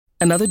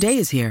Another day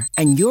is here,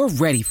 and you're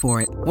ready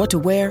for it. What to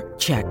wear?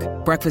 Check.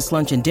 Breakfast,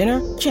 lunch, and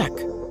dinner? Check.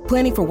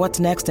 Planning for what's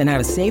next and how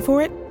to save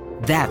for it?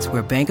 That's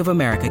where Bank of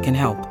America can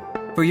help.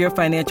 For your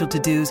financial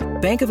to-dos,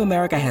 Bank of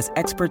America has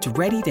experts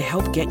ready to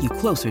help get you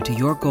closer to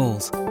your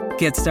goals.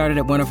 Get started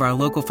at one of our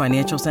local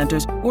financial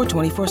centers or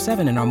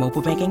 24/7 in our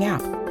mobile banking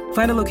app.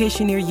 Find a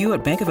location near you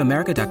at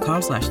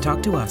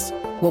bankofamerica.com/talktous.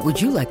 What would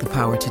you like the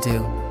power to do?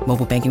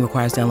 Mobile banking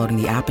requires downloading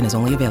the app and is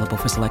only available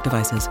for select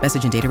devices.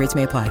 Message and data rates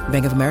may apply.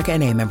 Bank of America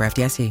N.A., member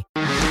FDIC.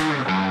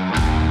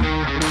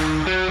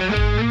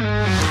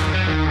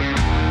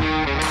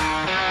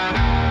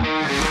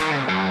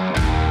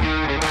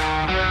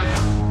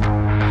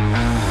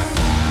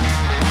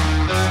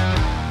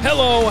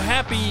 Hello,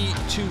 happy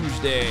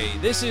Tuesday.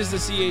 This is the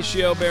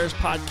CHGO Bears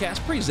podcast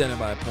presented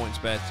by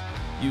PointsBet.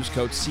 Use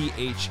code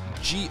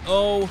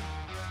CHGO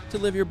to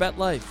live your bet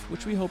life,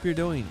 which we hope you're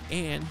doing,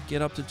 and get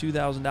up to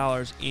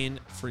 $2,000 in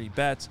free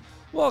bets.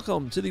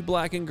 Welcome to the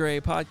Black and Gray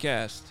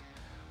podcast,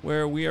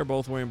 where we are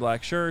both wearing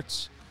black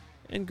shirts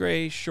and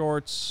gray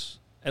shorts.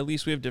 At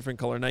least we have different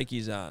color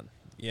Nikes on.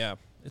 Yeah,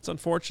 it's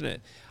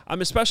unfortunate.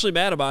 I'm especially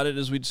mad about it,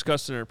 as we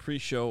discussed in our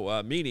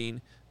pre-show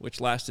meeting,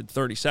 which lasted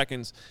 30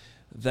 seconds,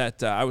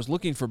 that I was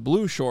looking for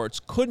blue shorts,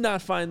 could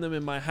not find them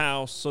in my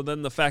house, so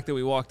then the fact that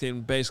we walked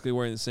in basically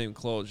wearing the same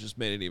clothes just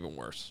made it even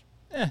worse.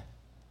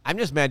 I'm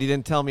just mad you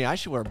didn't tell me I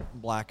should wear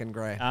black and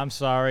gray. I'm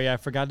sorry. I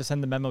forgot to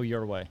send the memo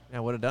your way. I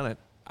would have done it.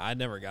 I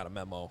never got a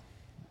memo.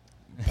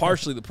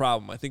 Partially the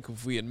problem. I think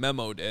if we had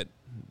memoed it,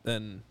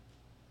 then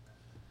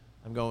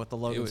I'm going with the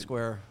Logan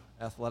Square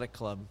Athletic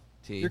Club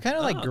tee. You're kind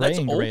of like gray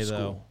and gray,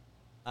 though.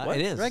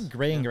 It is. You're like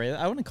gray and gray.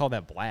 I wouldn't call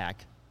that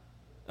black.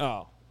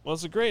 Oh, well,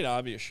 it's a great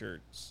obvious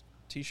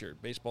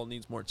T-shirt. Baseball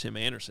needs more Tim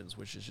Andersons,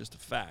 which is just a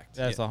fact.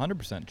 That's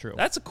 100% true.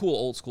 That's a cool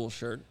old school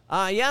shirt.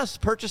 Yes,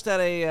 purchased at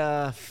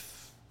a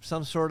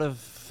some sort of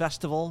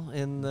festival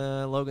in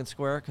Logan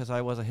Square because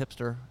I was a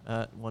hipster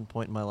at one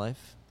point in my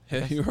life.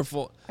 You were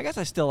full. I guess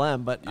I still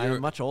am, but I'm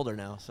much older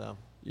now, so.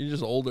 You're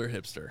just older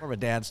hipster. More of a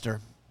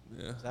dadster.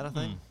 Yeah. Is that a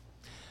thing?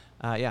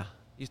 Yeah.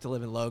 Used to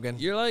live in Logan.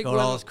 You're like, go to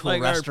all those cool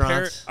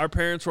restaurants. Our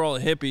parents were all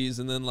hippies,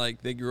 and then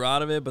like they grew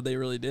out of it, but they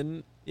really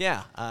didn't.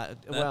 Yeah.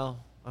 Well,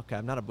 okay,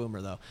 I'm not a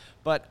boomer though,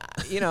 but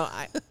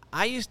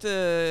I used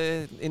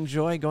to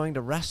enjoy going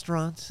to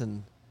restaurants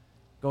and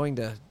going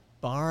to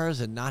bars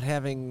and not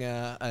having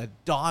a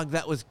dog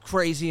that was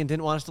crazy and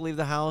didn't want us to leave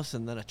the house,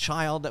 and then a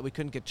child that we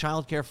couldn't get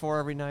childcare for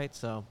every night.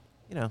 So,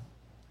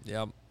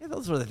 Yeah,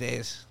 those were the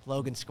days.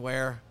 Logan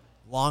Square,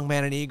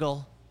 Longman and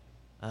Eagle,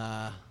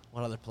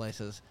 what other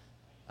places?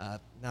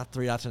 Not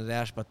Three Dots in a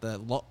Dash, but the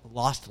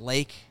Lost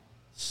Lake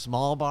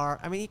Small Bar.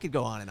 I mean, you could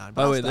go on and on.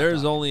 By the way,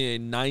 there's only a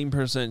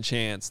 9%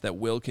 chance that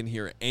Will can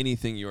hear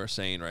anything you are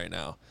saying right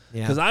now.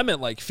 Yeah. Because I'm at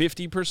like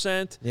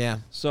 50%. Yeah.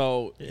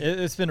 So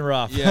It's been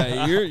rough.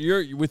 Yeah,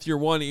 you're with your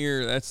one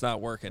ear. That's not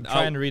working. I'm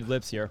trying to read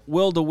lips here.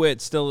 Will DeWitt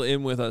still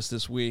in with us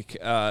this week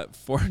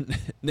for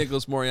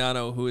Nicholas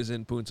Moriano, who is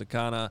in Punta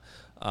Cana,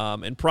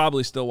 and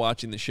probably still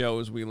watching the show,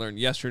 as we learned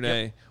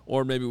yesterday. Yep.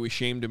 Or maybe we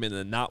shamed him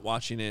into not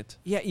watching it.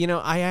 Yeah,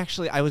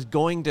 I was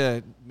going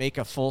to make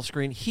a full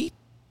screen. He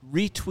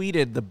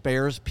retweeted the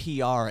Bears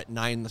PR at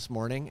 9 this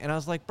morning, and I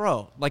was like,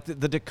 bro, like the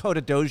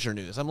Dakota Dozier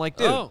news. I'm like,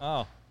 dude.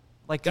 Oh.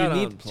 Like, do you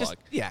need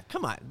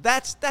come on.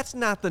 That's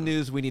not the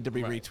news we need to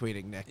be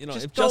retweeting, Nick.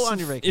 Just go on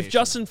your vacation. If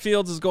Justin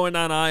Fields is going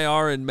on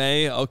IR in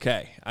May,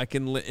 okay, I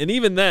can. And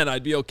even then,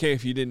 I'd be okay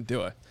if you didn't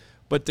do it.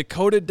 But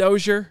Dakota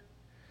Dozier,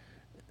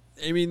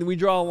 I mean, we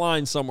draw a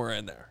line somewhere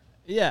in there.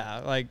 Yeah,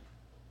 like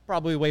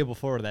probably way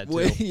before that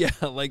too. Yeah,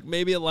 like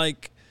maybe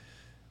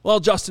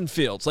Justin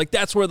Fields. Like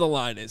that's where the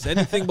line is.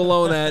 Anything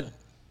below that,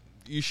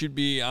 you should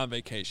be on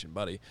vacation,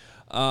 buddy.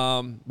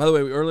 By the way,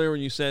 earlier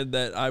when you said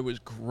that I was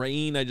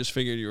graying, I just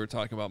figured you were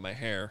talking about my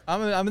hair.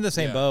 I'm in the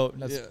same boat.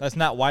 That's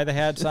not why the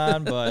hat's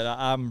on, but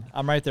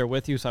I'm right there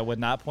with you, so I would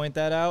not point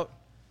that out.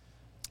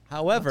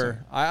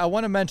 However, I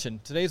want to mention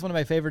today's one of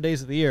my favorite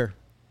days of the year.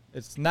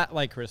 It's not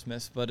like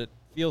Christmas, but it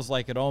feels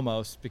like it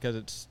almost because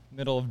it's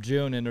middle of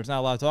June and there's not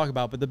a lot to talk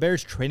about. But the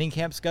Bears training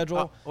camp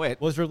schedule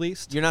was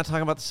released. You're not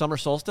talking about the summer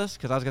solstice?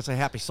 Because I was going to say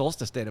happy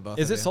solstice day to both of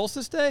you. Is it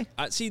solstice day?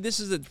 See, this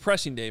is a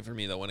depressing day for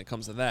me, though, when it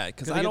comes to that.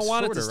 Because I don't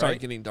want it to start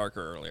getting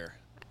darker earlier.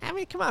 I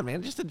mean, come on,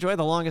 man. Just enjoy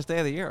the longest day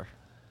of the year.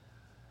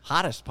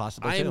 Hottest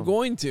possible, I am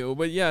going to,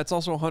 but yeah, it's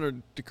also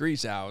 100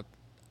 degrees out.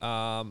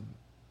 I'll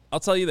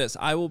tell you this.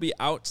 I will be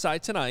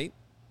outside tonight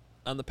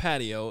on the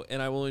patio, and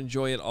I will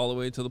enjoy it all the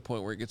way to the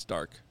point where it gets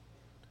dark.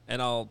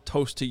 And I'll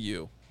toast to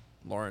you,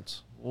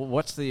 Lawrence. Well,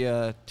 what's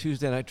the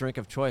Tuesday night drink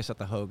of choice at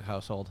the Hogue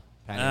household?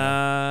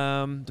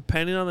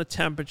 Depending on the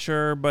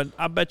temperature, but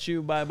I bet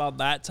you by about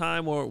that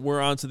time we're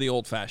on to the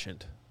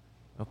old-fashioned.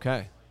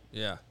 Okay.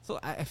 Yeah. So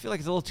I feel like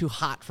it's a little too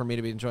hot for me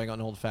to be enjoying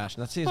an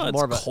old-fashioned. That seems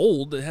more of a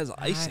cold. It has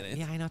ice in it.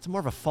 Yeah, I know. It's more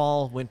of a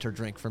fall-winter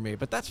drink for me,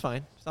 but that's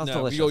fine. Sounds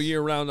delicious. We go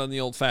year-round on the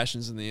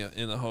old-fashions in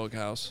the Hogue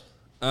house.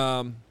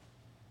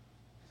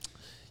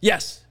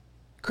 Yes,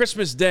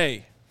 Christmas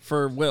Day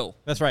for Will.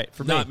 That's right.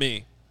 For not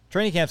me.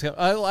 Training camp's.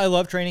 I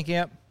love training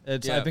camp.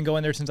 I've been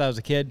going there since I was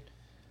a kid.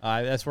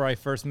 That's where I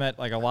first met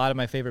like a lot of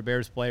my favorite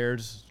Bears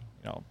players.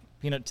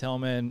 Peanut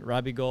Tillman,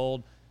 Robbie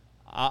Gould.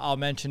 I'll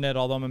mention it,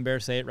 although I'm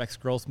embarrassed to say it, Rex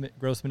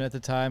Grossman at the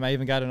time. I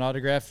even got an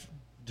autographed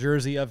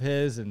jersey of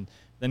his, and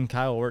then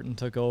Kyle Orton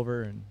took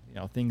over, and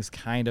things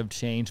kind of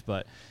changed.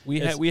 But we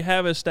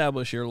have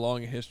established your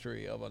long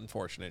history of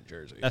unfortunate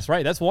jerseys. That's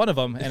right. That's one of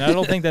them, and I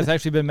don't think that's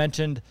actually been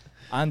mentioned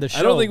on the show.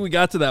 I don't think we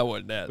got to that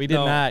one yet. We did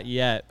not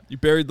yet. You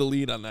buried the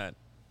lead on that.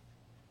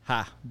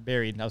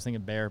 Buried. I was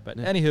thinking bear, but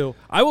anywho.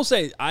 I will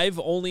say I've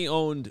only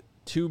owned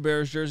 2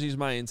 Bears jerseys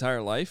my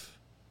entire life.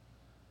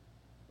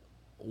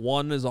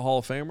 One is a Hall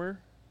of Famer.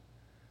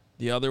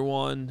 The other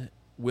one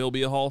will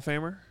be a Hall of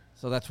Famer.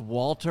 So that's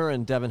Walter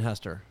and Devin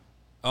Hester.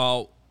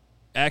 Oh,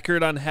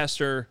 accurate on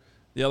Hester.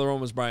 The other one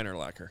was Brian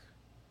Urlacher.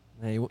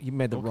 Hey, you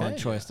made the wrong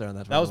choice there on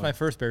that. That was my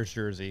first Bears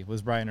jersey,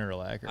 was Brian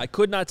Urlacher. I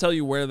could not tell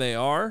you where they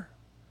are.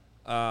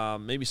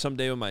 Maybe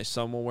someday when my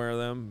son will wear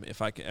them,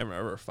 if I can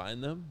ever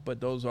find them. But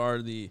those are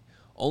the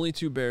only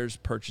 2 Bears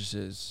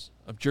purchases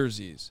of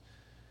jerseys.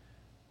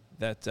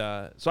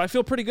 So I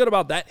feel pretty good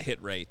about that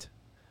hit rate.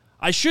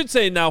 I should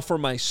say now for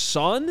my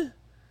son,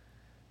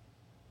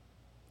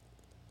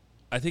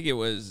 I think it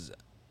was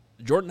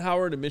Jordan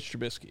Howard and Mitch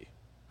Trubisky.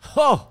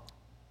 Oh!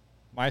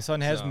 My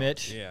son has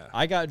Mitch. Yeah.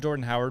 I got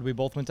Jordan Howard. We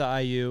both went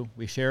to IU.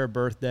 We share a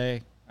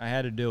birthday. I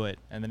had to do it.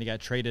 And then he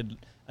got traded.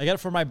 I got it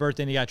for my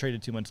birthday, and he got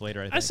traded 2 months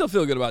later, I think. I still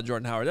feel good about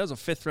Jordan Howard. That was a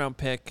 5th-round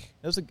pick.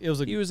 He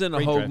was in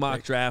a Hogue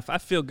mock draft. I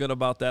feel good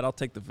about that. I'll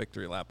take the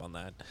victory lap on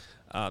that.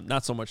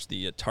 Not so much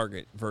the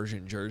Target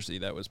version jersey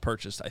that was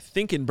purchased, I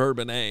think, in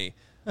Bourbonnais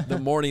the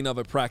morning of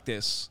a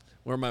practice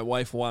where my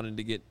wife wanted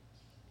to get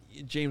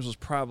 – James was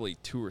probably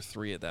 2 or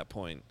 3 at that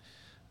point,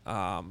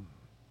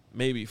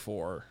 maybe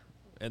 4.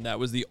 And that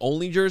was the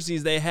only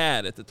jerseys they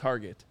had at the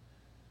Target.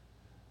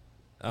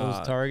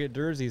 Those Target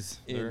jerseys.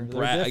 They're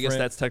I guess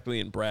that's technically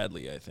in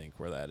Bradley, I think,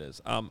 where that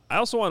is. I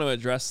also want to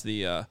address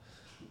the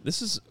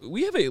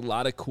we have a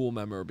lot of cool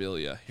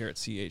memorabilia here at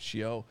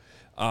CHGO.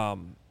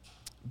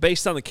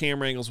 Based on the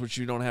camera angles, which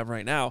you don't have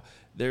right now,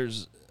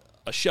 there's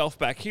a shelf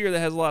back here that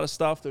has a lot of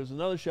stuff. There's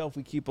another shelf.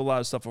 We keep a lot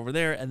of stuff over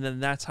there. And then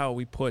that's how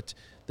we put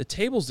the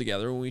tables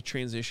together when we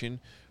transition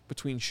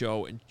between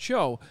show and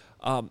show.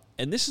 And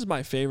this is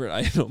my favorite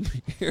item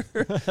here.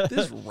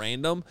 This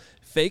random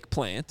fake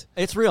plant.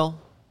 It's real.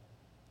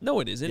 No,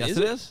 it isn't. Yes, is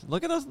it is.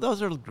 Look at those.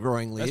 Those are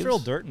growing leaves. That's real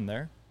dirt in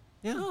there.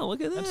 Yeah. Oh, look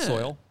at that. That's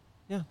soil.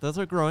 Yeah, those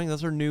are growing.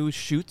 Those are new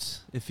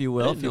shoots, if you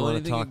will. If you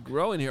want to talk,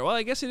 grow in here. Well,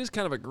 I guess it is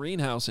kind of a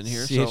greenhouse in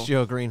here.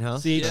 CHGO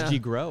greenhouse. CHG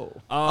Grow.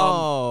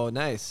 Oh,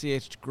 nice.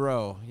 CH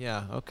Grow.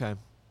 Yeah. Okay.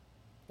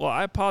 Well,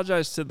 I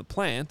apologize to the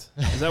plant.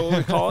 Is that what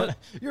we call it?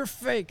 You're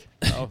fake.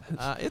 Oh,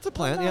 it's a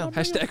plant. Yeah.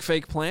 Hashtag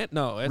fake plant.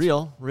 No, it's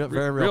real,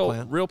 very real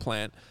plant. Real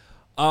plant.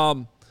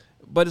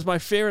 But it's my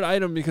favorite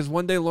item because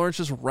one day Lawrence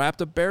just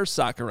wrapped a Bears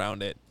sock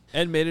around it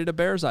and made it a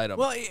Bears item.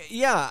 Well,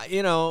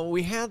 yeah.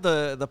 We had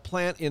the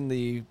plant in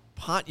the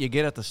pot you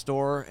get at the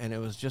store, and it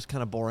was just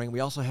kind of boring. We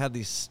also had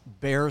these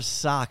Bears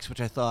socks, which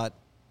I thought,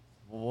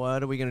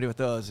 what are we going to do with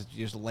those?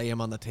 You just lay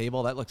them on the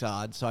table? That looks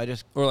odd. So I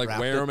just or like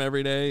wear them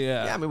every day.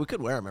 Yeah. Yeah, I mean, we could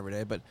wear them every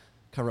day, but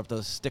cover up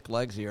those stick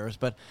legs of yours.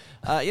 But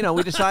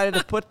we decided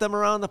to put them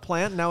around the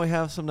plant. Now we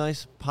have some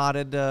nice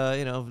potted,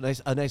 a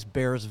nice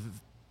Bears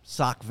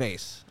sock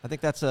vase. I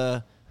think that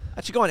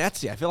should go on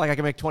Etsy. I feel like I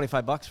can make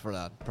 $25 for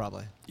that,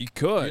 probably. You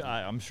could.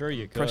 I'm sure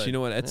you could. Plus, you know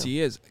what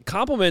Etsy is.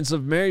 Compliments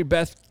of Mary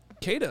Beth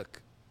Kaduk.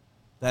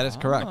 That is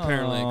correct.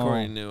 Apparently,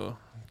 according to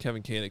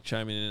Kevin Kaduk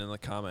chiming in the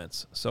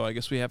comments. So I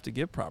guess we have to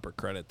give proper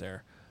credit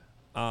there.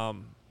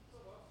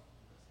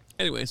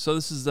 Anyway, so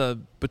this is the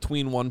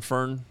Between One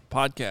Fern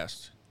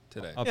podcast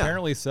today.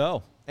 Apparently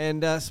so.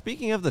 And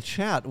speaking of the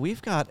chat,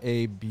 we've got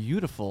a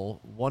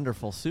beautiful,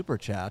 wonderful super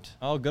chat.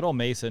 Oh, good old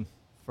Mason.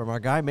 From our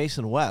guy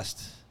Mason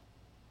West,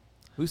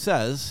 who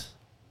says,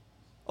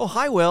 "Oh,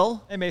 hi,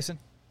 Will. Hey, Mason.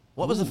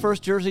 What was the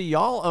first jersey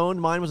y'all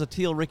owned? Mine was a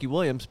teal Ricky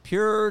Williams.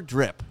 Pure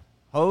drip.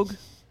 Hogue,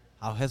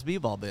 how has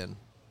B-ball been?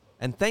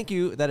 And thank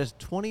you. That is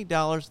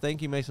 $20.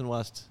 Thank you, Mason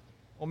West."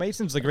 Well,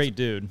 Mason's a great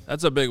dude.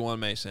 That's a big one,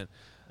 Mason.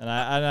 And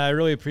I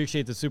really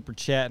appreciate the super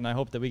chat, and I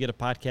hope that we get a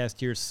podcast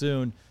here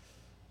soon.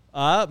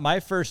 My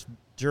first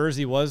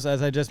jersey was,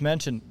 as I just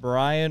mentioned,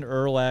 Brian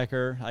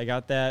Urlacher. I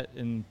got that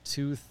in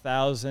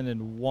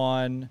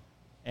 2001,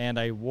 and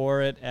I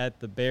wore it at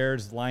the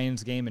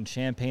Bears-Lions game in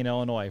Champaign,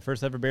 Illinois.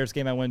 First ever Bears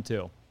game I went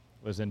to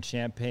was in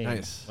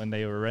Champaign when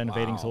they were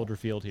renovating Soldier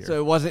Field here.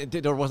 So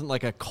there wasn't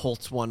like a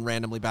Colts one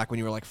randomly back when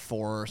you were like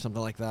 4 or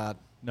something like that?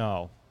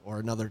 No. Or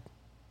another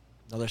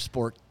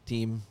sport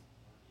team?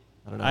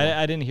 I don't know.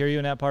 I didn't hear you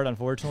in that part,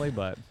 unfortunately,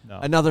 but no.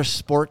 Another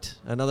sport?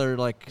 Another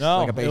like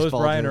a baseball it was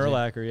Brian jersey.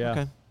 Urlacher, yeah.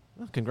 Okay.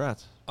 Well,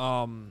 congrats.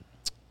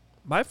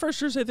 My first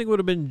jersey, I think, would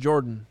have been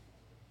Jordan.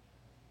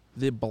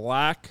 The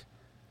black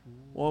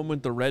one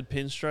with the red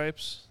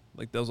pinstripes,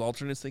 like those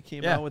alternates they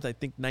came out with. I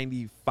think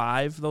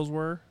 95 those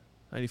were.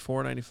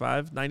 94,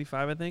 95,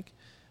 I think.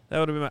 That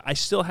would have been I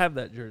still have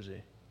that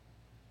jersey.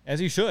 As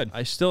you should.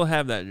 I still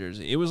have that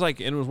jersey. It was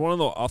one of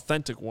the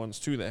authentic ones,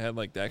 too, that had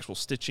like the actual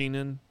stitching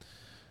in.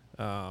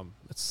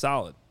 It's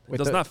solid. It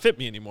does not fit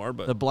me anymore,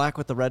 but the black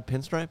with the red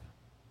pinstripe.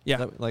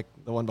 yeah, Like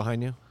the one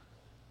behind you.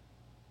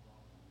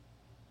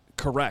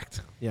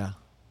 correct. Yeah,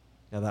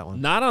 that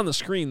one. Not on the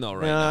screen though,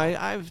 right now.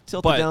 I've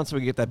tilted down so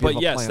we can get that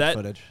beautiful yes, plant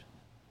footage.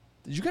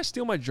 Did you guys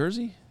steal my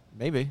jersey?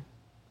 Maybe.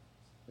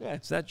 Yeah,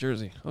 it's that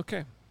jersey.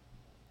 Okay.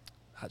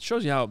 It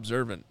shows you how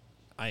observant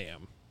I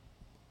am.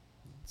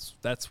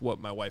 That's what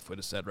my wife would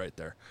have said right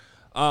there.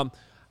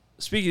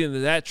 Speaking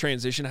of that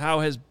transition,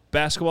 how has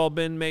basketball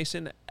been,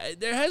 Mason?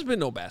 There has been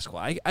no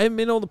basketball. I haven't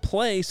been able to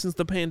play since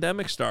the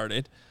pandemic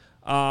started.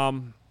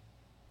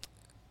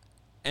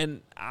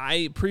 And I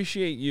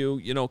appreciate you,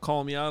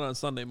 calling me out on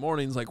Sunday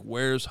mornings like,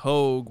 where's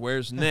Hogue?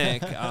 Where's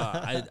Nick?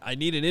 I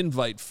need an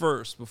invite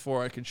first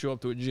before I can show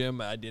up to a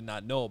gym I did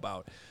not know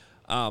about.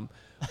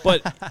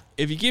 But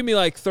if you give me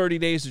like 30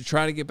 days to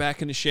try to get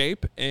back into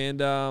shape,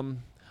 and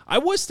I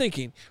was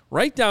thinking,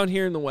 right down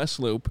here in the West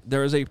Loop,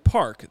 there is a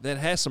park that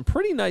has some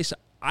pretty nice.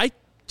 I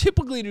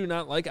typically do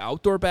not like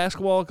outdoor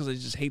basketball because I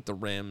just hate the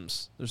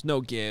rims. There's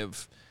no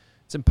give.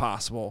 It's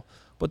impossible.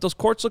 But those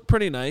courts look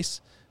pretty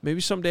nice.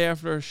 Maybe someday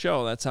after a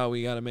show, that's how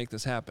we got to make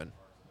this happen.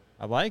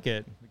 I like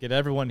it. We get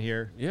everyone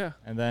here. Yeah.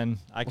 And then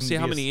I can see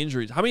how many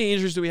injuries. How many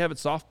injuries do we have at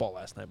softball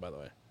last night, by the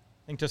way?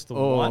 I think just the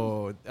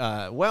one.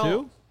 Well,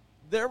 Two?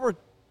 There were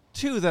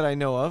two that I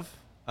know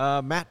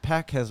of. Matt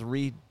Peck has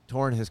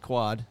re-torn his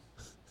quad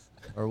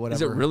or whatever.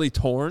 Is it really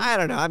torn? I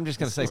don't know. I'm just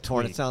going to say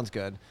torn. It sounds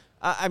good.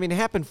 I mean, it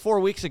happened 4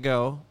 weeks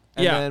ago.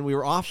 And then we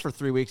were off for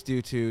 3 weeks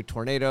due to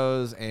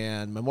tornadoes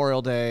and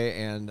Memorial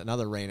Day and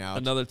another rain out.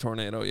 Another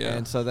tornado, yeah.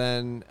 And so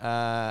then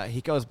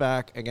he goes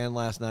back again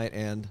last night,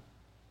 and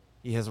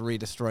he has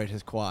re-destroyed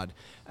his quad.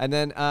 And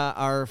then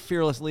our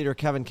fearless leader,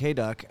 Kevin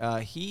K-Duck,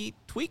 he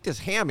tweaked his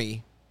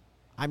hammy.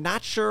 I'm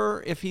not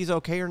sure if he's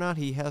okay or not.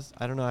 He has,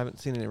 I don't know. I haven't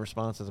seen any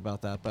responses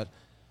about that. But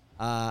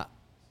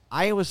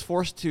I was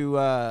forced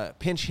to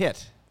pinch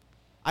hit.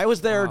 I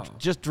was there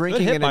just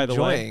drinking hit, and by the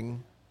way.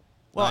 enjoying.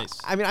 Well, Nice.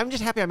 I mean, I'm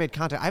just happy I made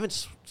contact. I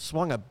haven't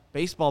swung a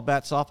baseball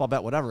bat, softball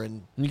bat, whatever.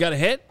 And You got a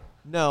hit?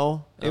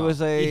 no, it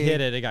was a. He hit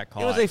it. It got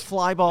caught. It was a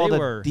fly ball They to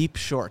were- deep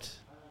short.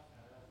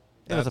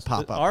 It was a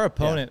pop up. Our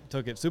opponent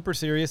took it super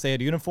serious. They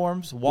had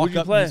uniforms, you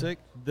walk-up play? music.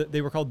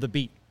 They were called The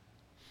Beat.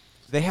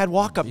 They had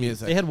walk up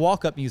music. They had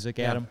walk-up music,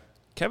 Adam.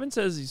 Kevin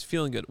says he's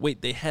feeling good.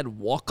 Wait, they had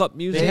walk-up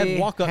music? They had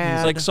walk-up had-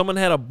 music. Like someone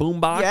had a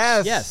boombox?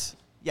 Yes. Yes.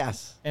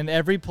 Yes. And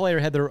every player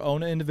had their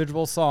own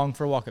individual song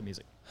for walk-up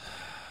music.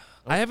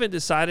 I haven't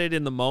decided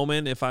in the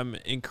moment if I'm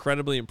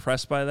incredibly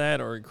impressed by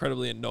that or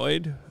incredibly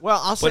annoyed. Well,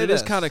 I'll say But it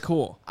this. is kind of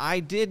cool. I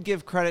did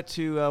give credit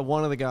to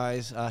one of the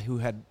guys who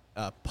had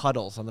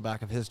puddles on the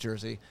back of his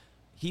jersey.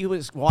 He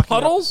was walking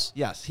Puddles? Up,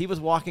 yes, he was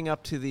walking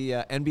up to the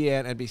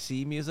NBA and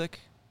NBC music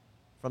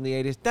from the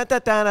 80s. Da, da,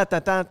 da, da, da,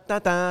 da,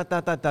 da,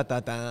 da, da, da,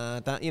 da,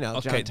 da, you know,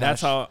 Okay, John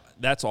Tesh.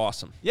 that's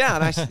awesome. Yeah,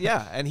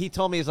 and and he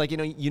told me, he's like,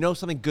 you know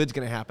something good's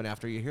going to happen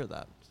after you hear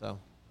that. So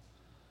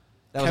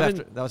that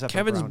was after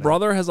Kevin's Brown Day.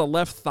 brother has a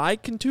left thigh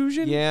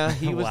contusion? Yeah,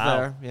 he was Wow.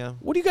 there. Yeah.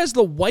 What are you guys,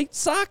 the White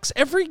Sox?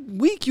 Every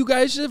week you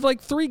guys have like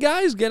 3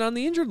 guys get on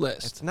the injured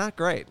list. It's not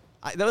great.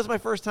 That was my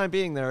first time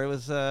being there. It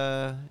was,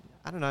 I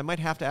don't know, I might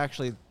have to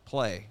actually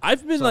play.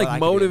 I've been so that I like can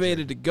be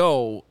motivated injured. to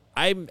go.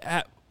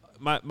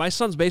 My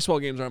son's baseball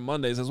games are on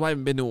Mondays. That's why I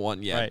haven't been to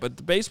one yet. Right. But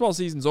the baseball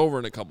season's over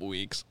in a couple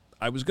weeks.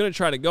 I was going to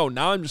try to go.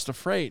 Now I'm just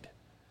afraid.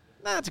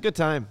 Nah, it's a good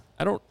time.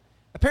 I don't.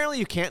 Apparently,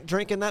 you can't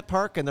drink in that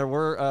park, and there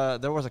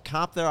was a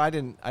cop there. I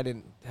didn't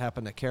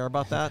happen to care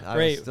about that. I was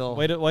Great. still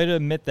Way to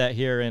admit that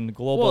here in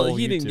global Well,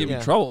 he didn't YouTube. give you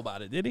Yeah. trouble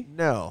about it, did he?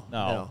 no.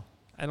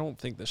 I don't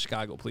think the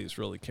Chicago police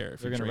really care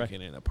if They're you're gonna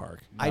drinking in a park.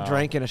 I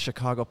drank in a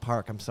Chicago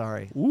park. I'm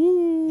sorry.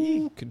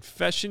 Ooh,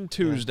 Confession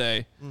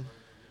Tuesday.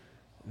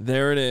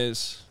 There it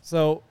is.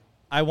 So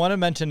I want to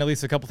mention at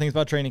least a couple things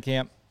about training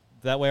camp.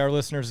 That way our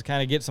listeners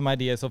kind of get some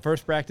ideas. So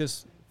first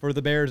practice for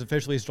the Bears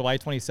officially is July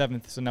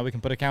 27th, so now we can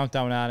put a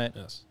countdown on it.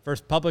 Yes.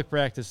 First public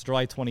practice,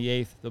 July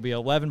 28th. There'll be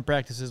 11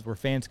 practices where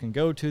fans can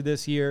go to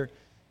this year.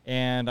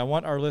 And I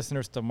want our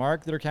listeners to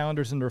mark their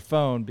calendars in their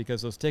phone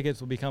because those tickets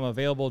will become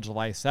available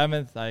July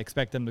 7th. I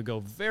expect them to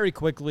go very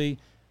quickly.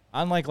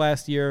 Unlike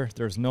last year,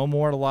 there's no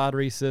more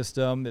lottery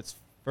system. It's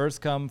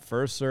first come,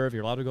 first serve.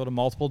 You're allowed to go to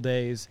multiple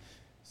days.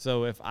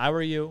 So if I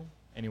were you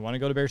and you want to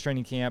go to Bears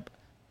training camp,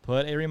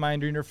 put a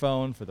reminder in your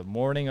phone for the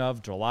morning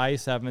of July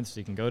 7th so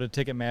you can go to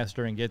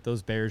Ticketmaster and get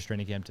those Bears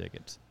training camp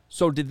tickets.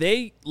 So did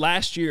they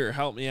last year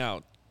help me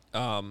out?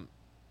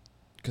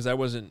 Because I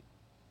wasn't,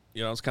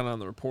 I was kind of on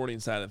the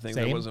reporting side of things.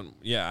 I Same. wasn't.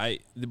 Yeah,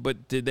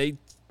 but did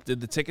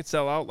the tickets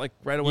sell out like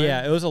right away?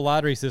 Yeah, it was a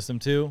lottery system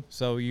too.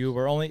 So you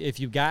were only, if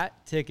you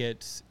got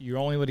tickets, you're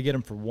only able to get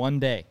them for one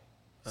day.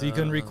 So you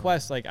can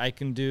request, like, I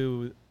can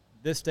do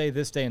this day,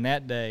 and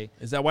that day.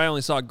 Is that why I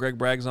only saw Greg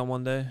Braggs on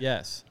one day?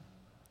 Yes.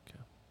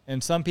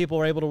 And some people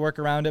were able to work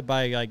around it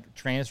by, like,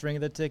 transferring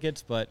the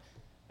tickets. But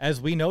as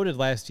we noted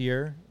last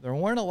year, there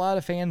weren't a lot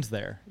of fans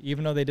there,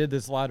 even though they did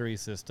this lottery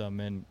system.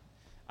 And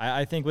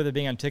I think with it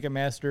being on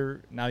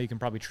Ticketmaster, now you can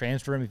probably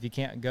transfer them if you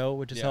can't go,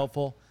 which is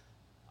helpful.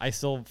 I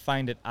still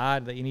find it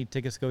odd that you need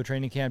tickets to go to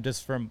training camp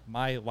just from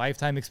my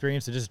lifetime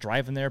experience of just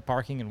driving there,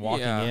 parking, and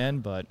walking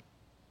in. But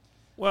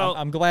Well,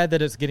 I'm glad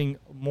that it's getting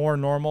more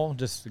normal,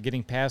 just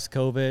getting past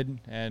COVID,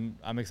 and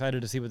I'm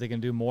excited to see what they can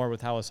do more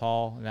with Hallis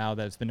Hall now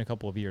that it's been a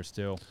couple of years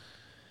too.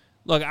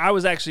 Look, I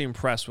was actually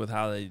impressed with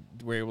how they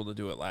were able to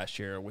do it last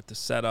year with the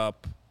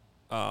setup.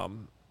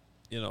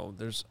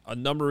 There's a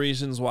number of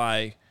reasons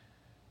why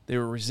they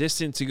were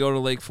resistant to go to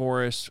Lake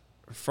Forest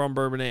from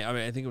Bourbonnais. I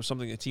mean, I think it was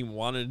something the team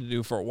wanted to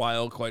do for a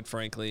while, quite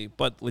frankly.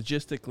 But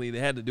logistically, they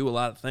had to do a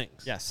lot of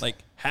things. Yes. Like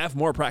have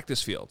more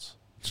practice fields.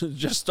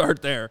 Just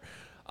start there.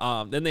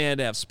 Then they had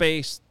to have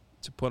space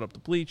to put up the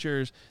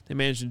bleachers. They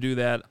managed to do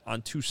that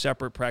on 2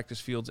 separate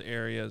practice fields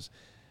areas.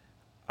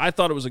 I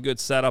thought it was a good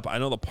setup. I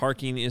know the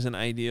parking isn't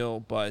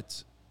ideal,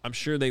 but I'm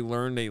sure they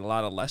learned a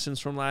lot of lessons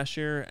from last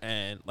year.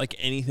 And like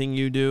anything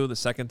you do, the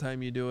second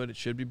time you do it, it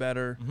should be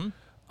better.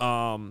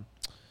 Mm-hmm.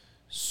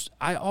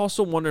 I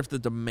also wonder if the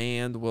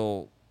demand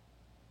will.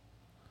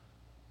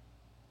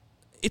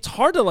 It's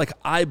hard to like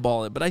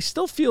eyeball it, but I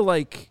still feel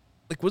like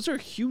was there a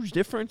huge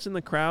difference in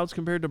the crowds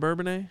compared to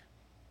Bourbonnais?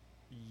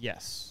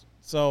 Yes.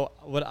 So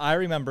what I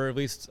remember, at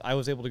least I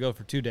was able to go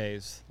for 2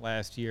 days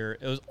last year.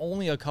 It was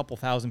only a couple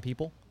thousand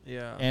people.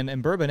 Yeah. And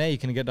in Bourbonnais, you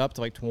can get up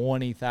to like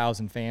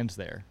 20,000 fans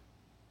there.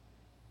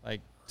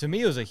 Like, to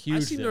me, it was a huge I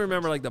seem difference. to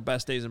remember like the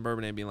best days in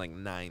Bourbonnais being like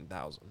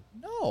 9,000.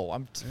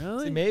 No,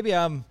 Really? See, maybe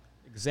I'm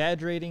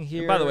exaggerating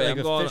here. And by the way, like I'm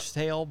a going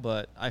fishtail,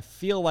 but I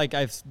feel like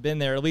I've been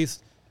there at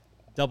least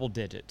double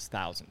digits,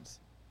 thousands.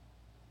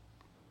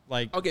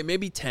 Like, Okay,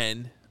 maybe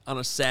 10 on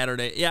a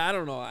Saturday. Yeah, I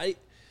don't know.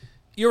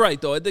 You're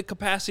right though. The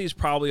capacity is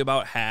probably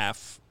about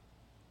half.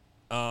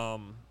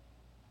 But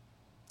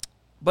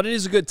it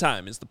is a good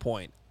time. Is the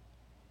point?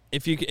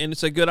 And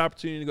it's a good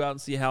opportunity to go out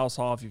and see Hallis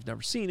Hall if you've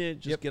never seen it.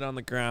 Just get on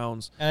the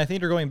grounds. and I think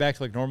they're going back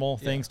to like normal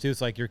things too.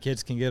 So like your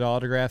kids can get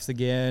autographs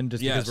again,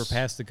 just because we're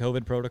past the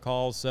COVID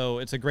protocols. So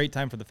it's a great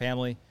time for the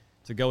family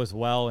to go as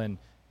well. And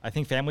I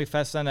think Family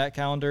Fest's on that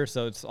calendar,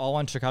 so it's all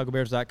on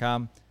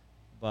ChicagoBears.com.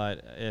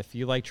 But if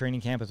you like training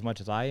camp as much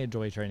as I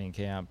enjoy training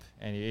camp,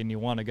 and you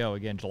want to go,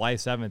 again, July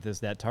 7th is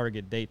that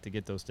target date to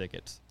get those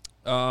tickets.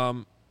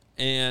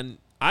 And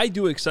I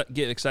do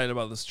get excited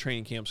about this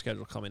training camp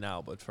schedule coming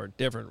out, but for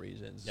different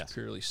reasons. Yes.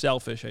 Purely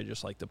selfish. I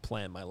just like to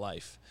plan my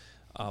life.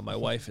 My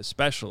wife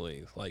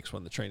especially likes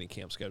when the training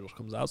camp schedule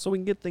comes out, so we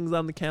can get things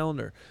on the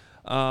calendar.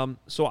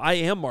 So I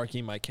am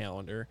marking my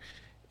calendar,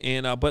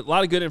 and but a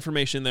lot of good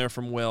information there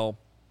from Will.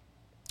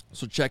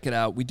 So check it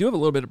out. We do have a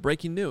little bit of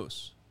breaking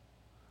news,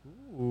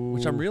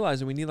 which I'm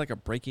realizing we need like a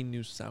breaking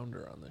news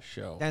sounder on this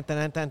show. Dun,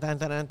 dun, dun, dun,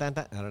 dun, dun, dun,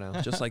 dun. I don't know.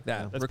 Just like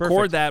that. That's Record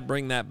perfect. that,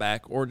 bring that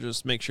back, or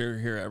just make sure you're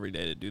here every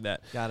day to do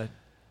that. Got it.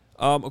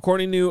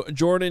 According to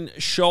Jordan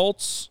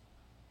Schultz,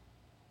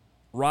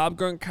 Rob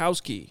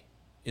Gronkowski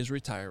is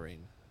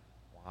retiring.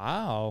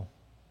 Wow.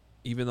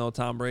 Even though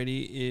Tom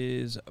Brady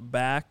is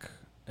back.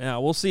 Now,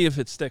 we'll see if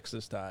it sticks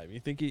this time. You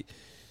think it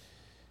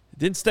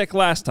didn't stick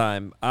last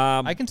time.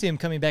 I can see him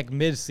coming back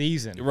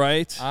mid-season.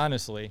 Right?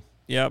 Honestly.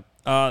 Yep.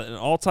 An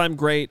all-time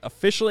great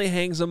officially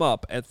hangs him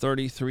up at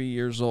 33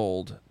 years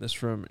old. This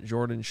from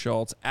Jordan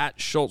Schultz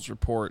at Schultz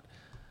Report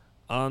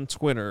on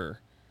Twitter.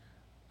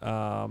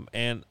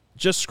 And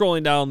just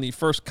scrolling down, the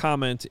first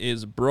comment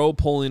is, bro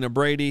pulling a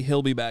Brady.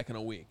 He'll be back in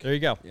a week. There you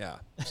go. Yeah.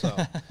 So,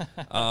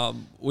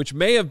 which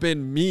may have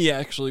been me,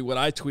 actually, what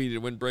I tweeted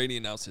when Brady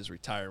announced his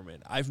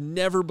retirement. I've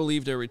never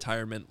believed a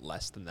retirement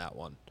less than that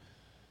one.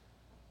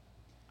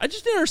 I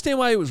just didn't understand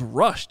why it was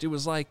rushed. It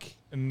was like,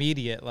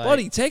 Immediate. Like,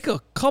 buddy, take a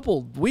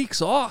couple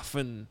weeks off.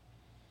 And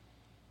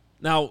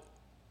now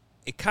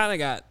it kind of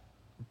got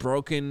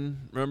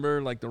broken.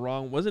 Remember, like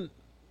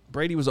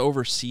Brady was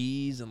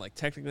overseas and like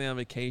technically on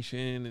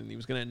vacation, and he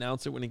was going to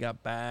announce it when he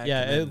got back.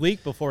 Yeah, and then it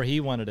leaked before he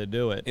wanted to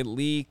do it. it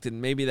leaked,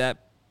 and maybe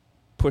that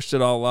pushed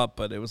it all up.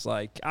 But it was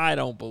like, I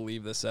don't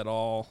believe this at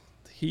all.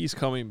 He's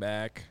coming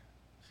back.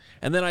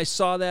 And then I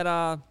saw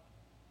that,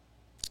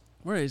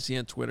 where is he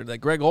on Twitter? That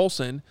Greg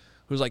Olson,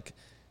 who's like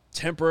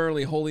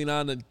temporarily holding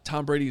on to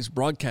Tom Brady's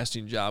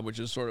broadcasting job, which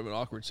is sort of an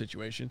awkward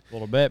situation. A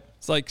little bit.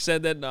 It's like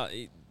said that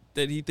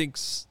that he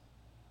thinks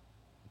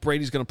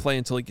Brady's going to play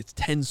until he gets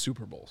 10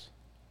 Super Bowls.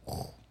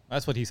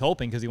 That's what he's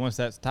hoping, because he wants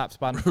that top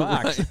spot in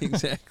Fox. Right,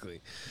 exactly.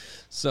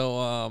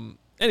 So,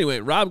 anyway,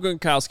 Rob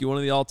Gronkowski, one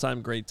of the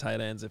all-time great tight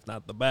ends, if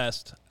not the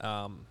best,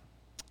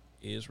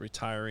 is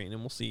retiring,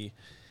 and we'll see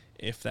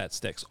if that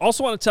sticks.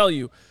 Also want to tell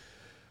you,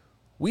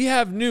 we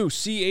have new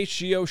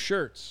CHGO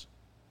shirts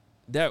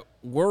that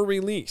were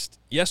released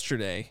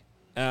yesterday,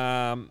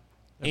 and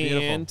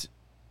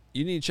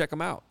you need to check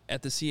them out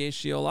at the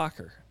CHGO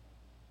locker.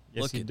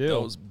 Yes, Look you at do.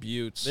 those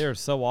beauts. They're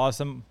so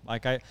awesome.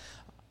 Like I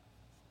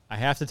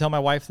have to tell my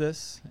wife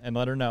this and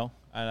let her know.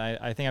 And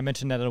I think I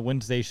mentioned that at a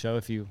Wednesday show.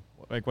 If you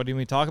like, what are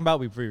we talking about?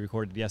 We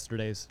pre-recorded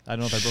yesterday's. I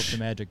don't know if I broke the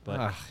magic,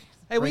 but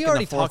hey, we breaking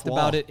already the fourth talked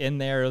about wall. it in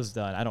there. It was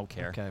done. I don't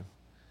care. Okay.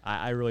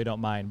 I really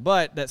don't mind.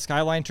 But that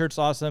Skyline shirt's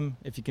awesome.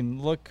 If you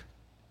can look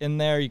in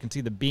there, you can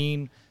see the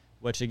bean,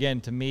 which again,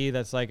 to me,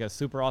 that's like a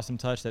super awesome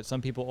touch that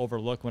some people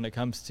overlook when it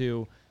comes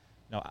to,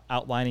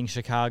 outlining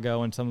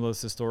Chicago and some of those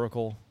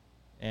historical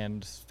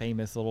and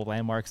famous little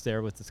landmarks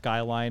there with the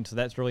skyline. So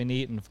that's really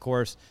neat. And of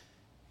course,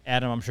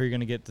 Adam, I'm sure you're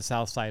going to get the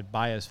Southside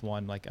Bias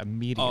one like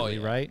immediately,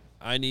 right?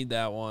 I need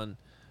that one.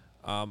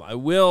 I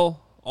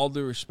will, all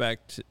due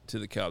respect to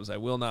the Cubs, I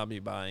will not be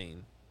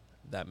buying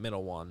that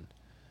middle one.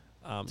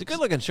 It's a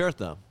good-looking shirt,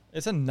 though.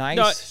 It's a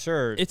nice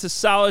shirt. It's a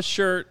solid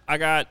shirt. I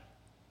got,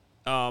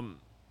 obviously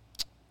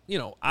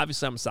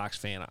I'm a Sox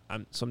fan.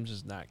 So I'm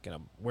just not going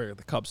to wear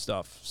the Cubs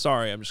stuff.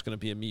 Sorry, I'm just going to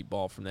be a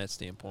meatball from that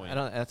standpoint.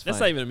 That's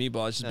not even a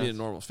meatball. It's just being a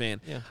normal fan.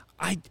 Yeah.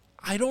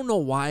 I don't know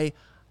why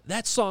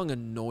that song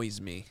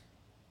annoys me.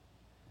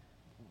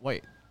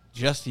 Wait,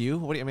 just you?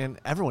 What do you mean?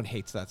 Everyone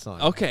hates that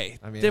song. Okay.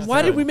 Then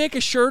why did we make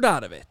a shirt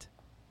out of it?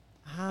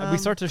 We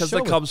start to show because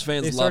the Cubs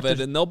fans love it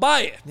and they'll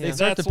buy it. They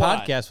start the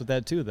podcast with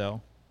that too,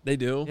 though. They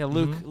do. Yeah,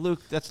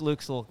 Luke. That's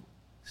Luke's little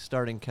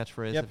starting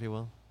catchphrase, if you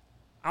will.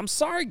 I'm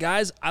sorry,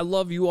 guys. I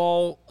love you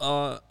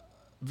all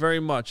very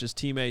much as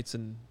teammates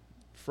and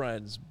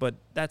friends, but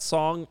that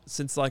song,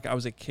 since like I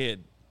was a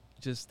kid,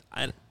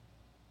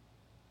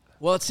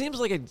 Well, it seems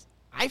like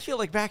I feel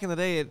like back in the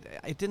day,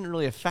 it didn't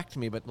really affect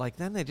me, but like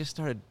then they just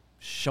started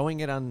showing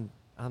it on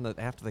the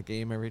after the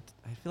game. I feel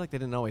like they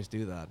didn't always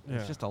do that.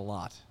 It's just a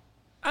lot.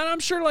 And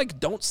I'm sure like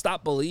Don't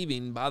Stop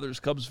Believing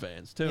bothers Cubs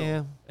fans too.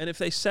 Yeah. And if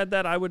they said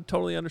that, I would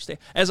totally understand.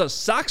 As a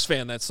Sox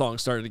fan, that song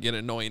started to get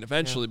annoying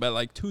eventually. By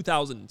like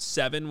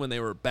 2007 when they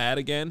were bad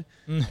again,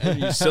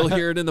 and you still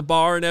hear it in the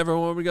bar and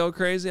everyone would go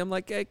crazy. I'm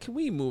like, hey, can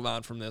we move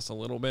on from this a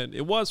little bit?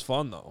 It was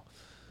fun though.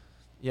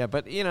 Yeah,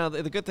 but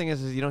the good thing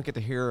is you don't get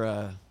to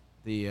hear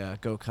the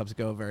Go Cubs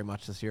Go very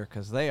much this year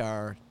because they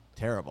are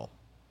terrible.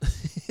 I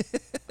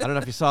don't know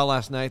if you saw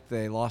last night,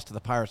 they lost to the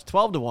Pirates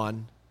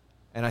 12-1,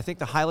 and I think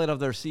the highlight of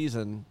their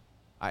season,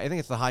 I think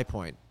it's the high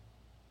point.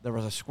 There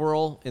was a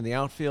squirrel in the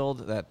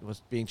outfield that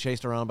was being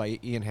chased around by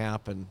Ian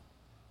Happ, and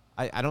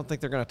I don't think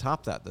they're going to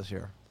top that this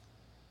year.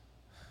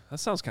 That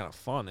sounds kind of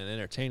fun and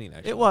entertaining,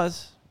 actually. It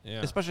was,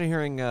 yeah. Especially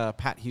hearing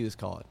Pat Hughes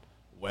call it.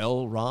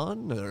 Well,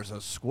 Ron, there's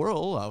a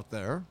squirrel out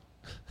there.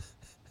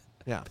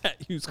 Yeah, Pat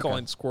Hughes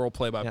calling squirrel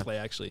play-by-play,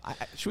 actually.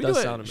 Should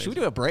we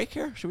do a break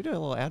here? Should we do a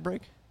little ad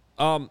break?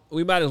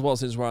 We might as well,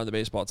 since we're on the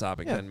baseball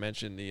topic, then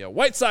mention the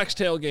White Sox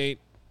tailgate,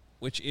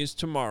 which is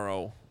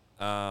tomorrow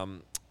at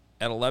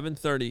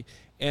 11:30.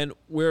 And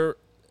we're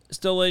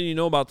still letting you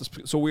know about this.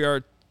 So we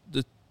are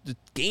the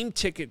game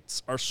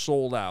tickets are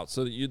sold out.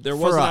 So there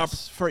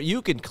was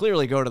you can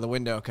clearly go to the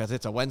window because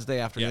it's a Wednesday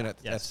afternoon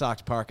at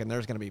Sox Park, and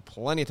there's going to be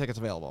plenty of tickets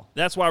available.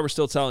 That's why we're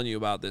still telling you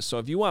about this. So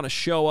if you want to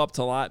show up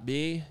to Lot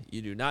B,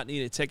 you do not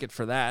need a ticket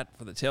for that,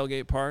 for the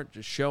tailgate part.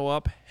 Just show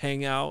up,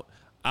 hang out.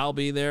 I'll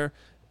be there.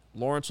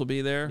 Lawrence will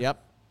be there.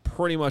 Yep.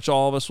 Pretty much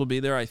all of us will be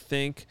there, I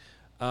think.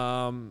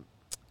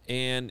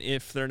 And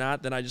if they're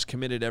not, then I just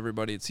committed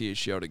everybody at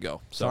CHGO to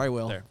go. So, sorry,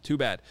 Will. There. Too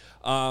bad.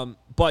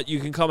 But you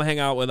can come hang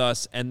out with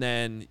us, and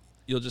then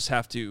you'll just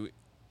have to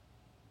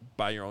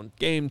buy your own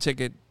game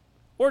ticket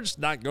or just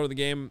not go to the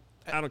game.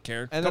 I don't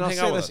care. And come then hang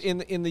I'll out say with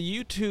this. In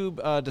the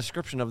YouTube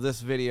description of this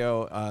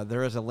video,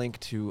 there is a link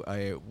to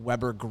a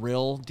Weber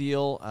Grill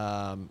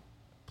deal.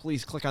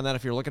 Please click on that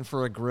if you're looking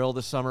for a grill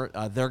this summer.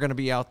 They're going to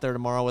be out there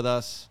tomorrow with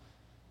us.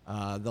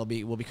 We'll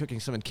be cooking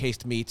some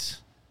encased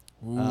meats.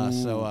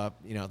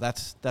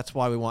 That's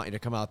why we want you to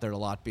come out there to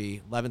Lot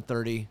B,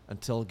 11:30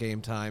 until game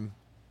time,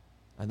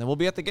 and then we'll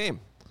be at the game.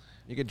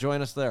 You can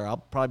join us there. I'll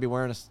probably be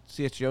wearing a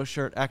CHGO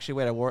shirt. Actually,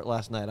 wait, I wore it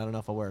last night. I don't know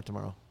if I'll wear it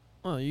tomorrow.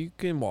 Oh, you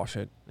can wash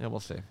it. Yeah, we'll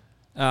see.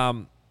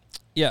 I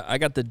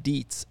got the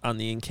deets on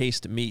the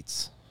encased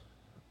meats.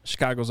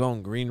 Chicago's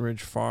own Green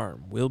Ridge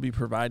Farm will be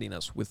providing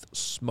us with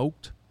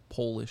smoked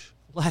Polish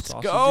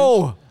sausages,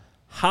 go!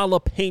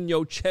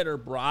 jalapeno cheddar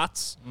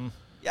brats,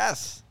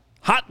 Yes.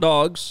 hot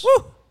dogs,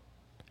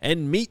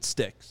 and meat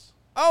sticks.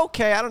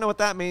 Okay, I don't know what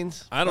that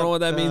means. I don't know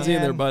what that means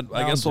either, but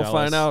I guess we'll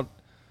find out.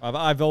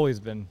 I've always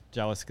been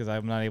jealous because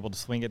I'm not able to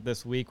swing it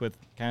this week with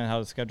kind of how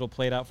the schedule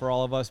played out for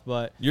all of us.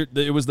 But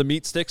It was the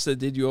meat sticks that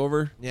did you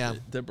over? Yeah.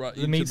 That brought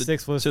you the meat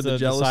sticks was to the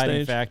jealous deciding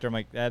stage? factor. I'm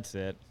like, that's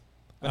it.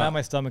 But now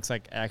my stomach's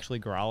like actually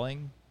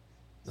growling.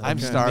 I'm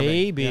starving.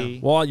 Maybe. Yeah.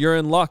 Well, you're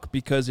in luck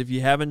because if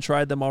you haven't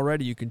tried them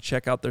already, you can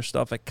check out their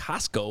stuff at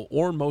Costco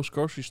or most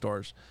grocery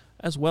stores,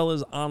 as well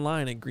as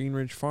online at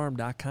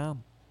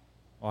greenridgefarm.com.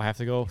 I'll have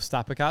to go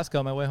stop at Costco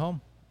on my way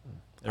home.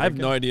 I have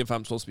no idea if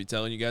I'm supposed to be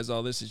telling you guys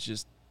all this. It's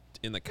just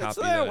in the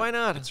copy. It's there. Why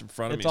not? It's in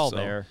front of me. It's all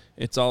there.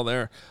 It's all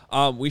there.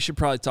 We should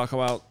probably talk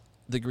about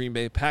the Green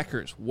Bay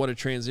Packers. What a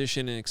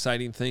transition and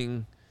exciting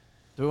thing.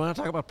 Do we want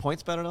to talk about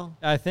PointsBet at all?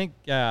 I think,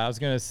 I was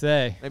going to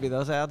say. Maybe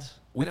those ads?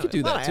 We could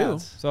do a lot that of too.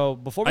 ads. So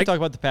before we talk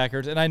about the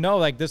Packers, and I know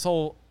like this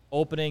whole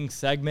opening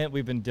segment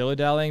we've been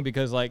dilly-dallying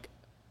because like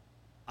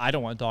I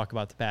don't want to talk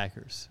about the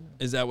Packers.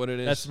 Is that what it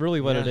is? That's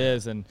really what it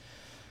is. And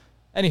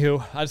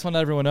anywho, I just want to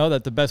let everyone know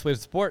that the best way to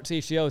support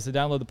CHGO is to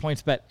download the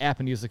PointsBet app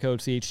and use the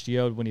code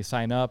CHGO when you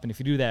sign up. And if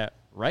you do that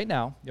right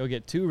now, you'll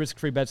get 2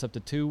 risk-free bets up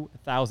to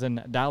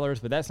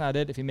 $2,000. But that's not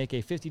it. If you make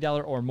a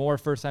 $50 or more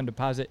first-time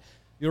deposit,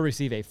 you'll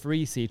receive a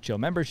free CHGO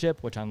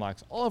membership, which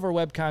unlocks all of our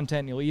web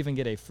content. You'll even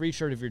get a free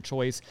shirt of your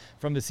choice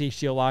from the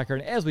CHGO locker.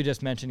 And as we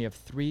just mentioned, you have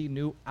 3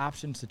 new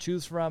options to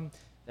choose from.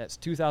 That's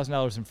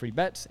 $2,000 in free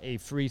bets, a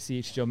free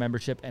CHGO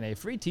membership, and a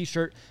free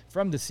T-shirt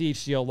from the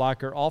CHGO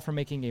locker, all for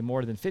making a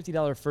more than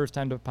 $50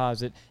 first-time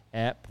deposit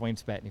at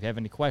PointsBet. And if you have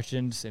any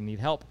questions and need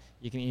help,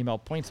 you can email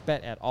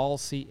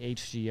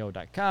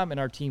pointsbet@allchgo.com, and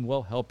our team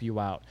will help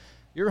you out.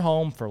 Your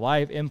home for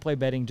live in-play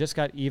betting just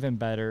got even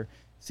better.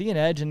 See an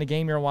edge in the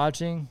game you're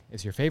watching?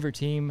 Is your favorite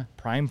team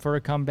primed for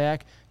a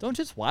comeback? Don't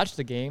just watch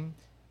the game.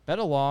 Bet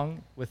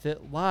along with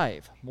it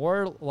live.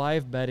 More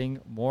live betting,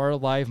 more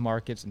live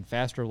markets, and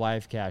faster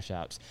live cash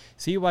outs.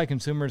 See why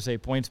consumers say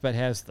PointsBet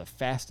has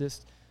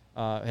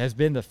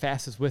been the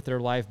fastest with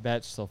their live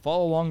bets. So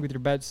follow along with your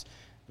bets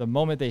the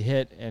moment they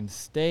hit and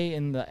stay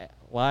in the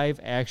live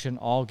action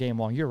all game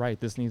long. You're right,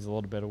 this needs a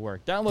little bit of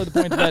work. Download the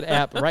PointsBet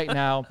app right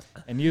now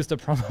and use the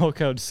promo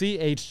code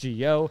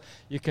CHGO.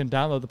 You can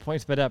download the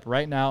PointsBet app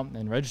right now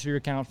and register your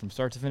account from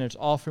start to finish,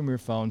 all from your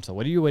phone. So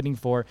what are you waiting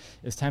for?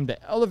 It's time to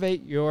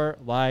elevate your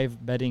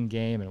live betting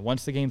game. And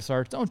once the game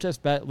starts, don't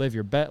just bet, live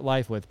your bet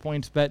life with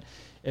PointsBet.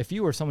 If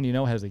you or someone you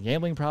know has a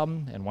gambling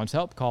problem and wants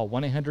help, call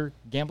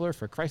 1-800-GAMBLER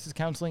for crisis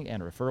counseling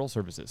and referral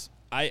services.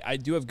 I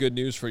do have good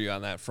news for you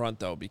on that front,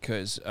 though,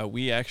 because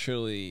we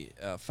actually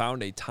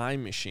found a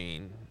time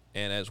machine,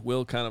 and as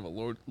Will kind of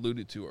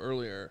alluded to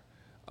earlier,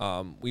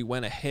 we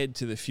went ahead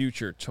to the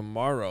future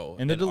tomorrow.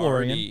 In the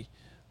DeLorean.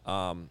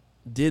 Already,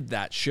 did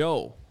that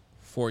show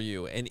for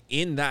you, and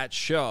in that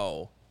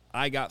show,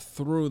 I got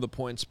through the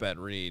PointsBet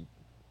read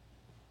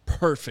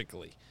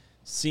perfectly,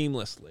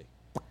 seamlessly.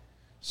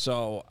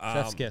 So,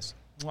 Chef's kiss.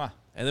 Mwah.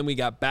 And then we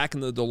got back in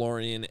the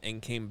DeLorean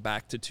and came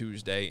back to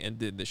Tuesday and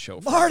did the show.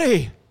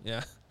 Marty!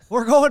 Yeah.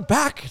 We're going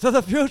back to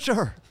the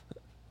future.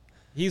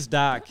 He's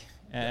Doc,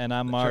 and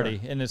I'm Marty.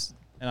 Sure. And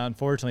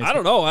unfortunately... I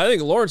don't know. I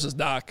think Lawrence is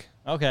Doc.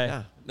 Okay.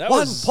 Yeah.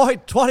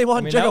 1.21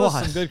 gigawatts. That was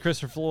some good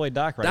Christopher Floyd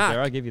Doc right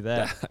there. I'll give you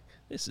that. Doc.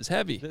 This is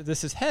heavy.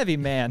 This is heavy,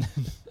 man.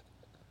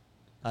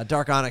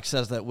 Dark Onyx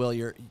says that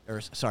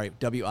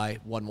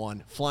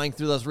WI11 flying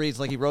through those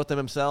reads like he wrote them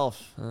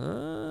himself.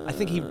 I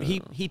think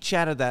he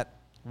chatted that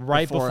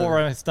right before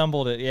I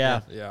stumbled it.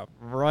 Yeah.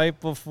 Right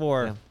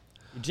before. Yeah.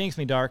 You jinxed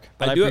me, Dark,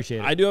 but I appreciate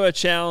it. I do have a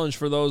challenge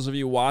for those of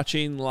you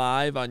watching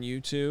live on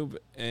YouTube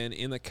and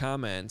in the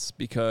comments,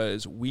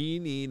 because we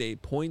need a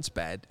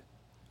PointsBet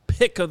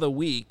pick of the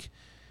week.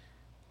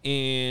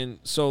 And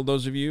so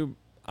those of you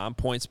on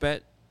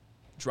PointsBet,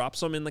 drop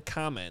some in the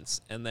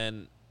comments, and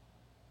then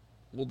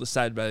we'll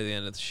decide by the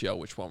end of the show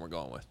which one we're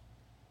going with.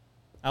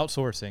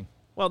 Outsourcing.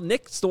 Well,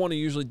 Nick's the one who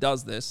usually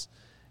does this,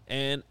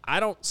 and I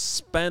don't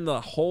spend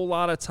a whole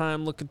lot of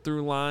time looking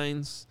through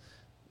lines,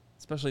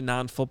 especially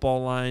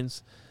non-football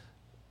lines.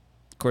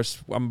 Of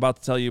course, I'm about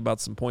to tell you about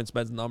some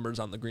PointsBet numbers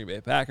on the Green Bay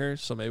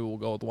Packers, so maybe we'll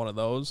go with one of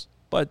those.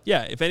 But,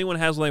 yeah, if anyone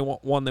has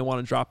one they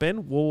want to drop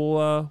in,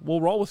 we'll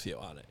roll with you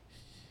on it.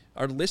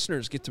 Our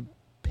listeners get to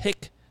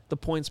pick the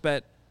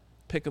PointsBet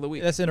pick of the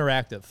week. That's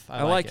interactive.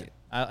 I like it.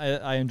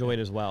 I enjoy it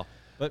as well.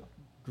 But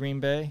Green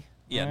Bay?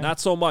 Yeah, not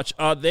so much.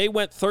 They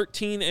went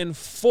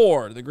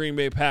 13-4, the Green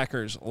Bay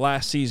Packers,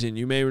 last season.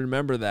 You may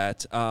remember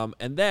that.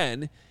 And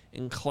then,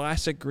 in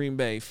classic Green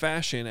Bay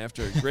fashion,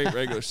 after a great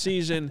regular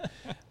season,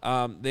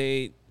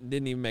 they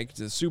didn't even make it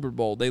to the Super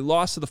Bowl. They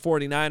lost to the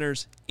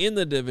 49ers in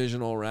the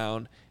divisional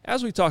round.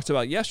 As we talked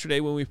about yesterday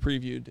when we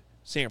previewed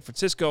San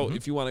Francisco,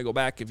 if you want to go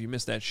back, if you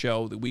missed that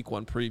show, the Week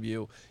 1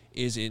 preview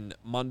is in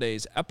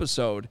Monday's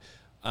episode.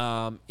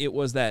 It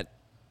was that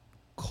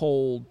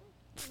cold,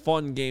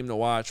 fun game to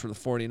watch where the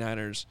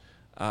 49ers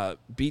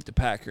beat the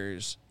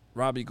Packers.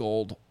 Robbie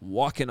Gould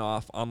walking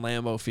off on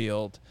Lambeau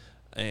Field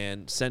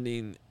and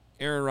sending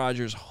Aaron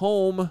Rodgers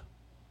home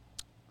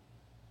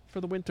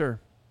for the winter.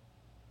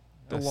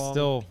 That's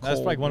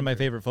like one of my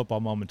favorite football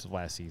moments of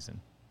last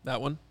season.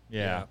 That one?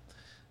 Yeah.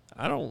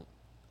 I don't...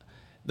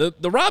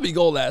 The Robbie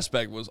Gould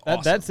aspect was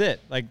awesome. That's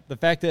it. Like, the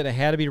fact that it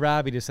had to be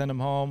Robbie to send him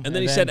home. And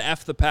then he said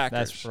F the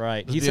Packers. That's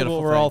right. He said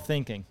what we're all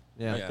thinking.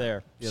 Right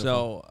there.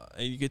 Beautiful.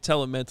 So you could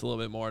tell it meant a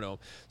little bit more to him.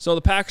 So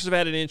the Packers have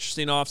had an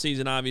interesting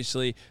offseason,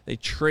 obviously. They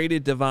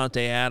traded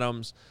Davante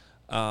Adams.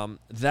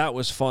 That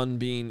was fun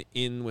being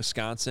in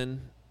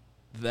Wisconsin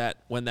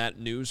when that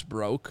news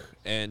broke,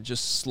 and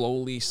just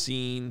slowly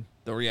seeing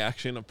the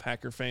reaction of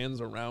Packer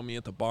fans around me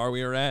at the bar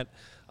we were at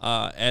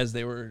as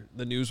the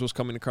news was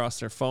coming across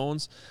their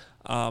phones.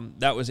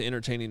 That was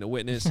entertaining to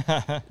witness.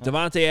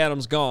 Davante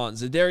Adams gone.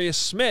 Zadarius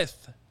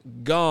Smith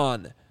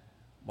gone.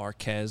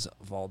 Marquez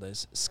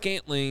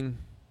Valdes-Scantling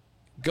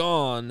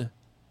gone.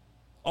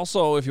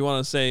 Also, if you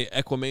want to say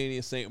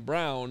Equimania St.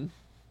 Brown.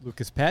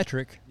 Lucas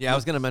Patrick. Yeah, I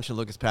was going to mention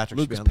Lucas Patrick.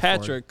 Lucas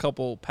Patrick, a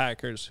couple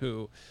Packers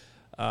who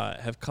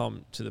have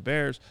come to the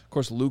Bears. Of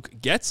course, Luke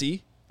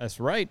Getsy. That's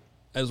right.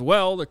 As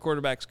well, the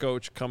quarterback's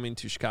coach coming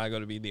to Chicago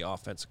to be the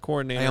offensive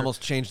coordinator. I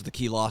almost changed the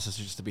key losses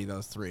just to be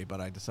those three,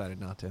 but I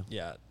decided not to.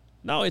 Yeah.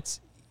 No,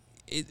 it's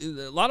a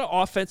lot of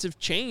offensive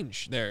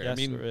change there. Yes,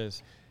 there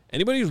is.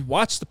 Anybody who's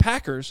watched the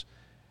Packers,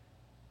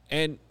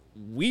 and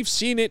we've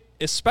seen it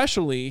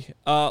especially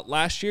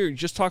last year, you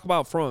just talk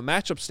about from a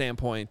matchup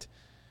standpoint,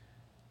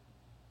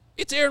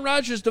 it's Aaron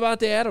Rodgers,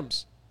 Davante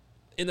Adams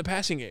in the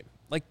passing game.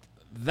 Like,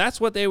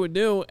 that's what they would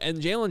do.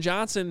 And Jalen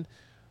Johnson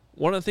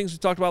one of the things we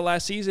talked about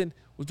last season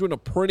was doing a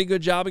pretty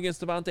good job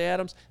against Davante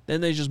Adams.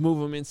 Then they just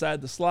move him inside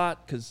the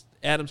slot because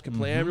Adams can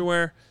play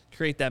everywhere,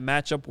 create that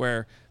matchup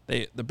where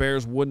the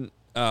Bears wouldn't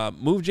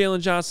move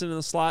Jalen Johnson in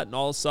the slot, and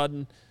all of a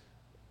sudden,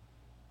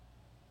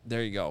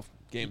 there you go.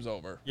 Game's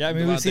over. Yeah, I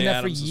mean, we've seen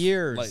that for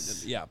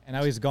years. Yeah. And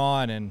now he's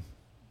gone, and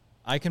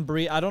I can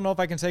breathe. I don't know if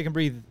I can say I can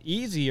breathe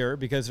easier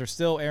because there's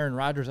still Aaron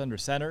Rodgers under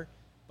center,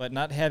 but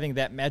not having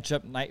that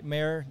matchup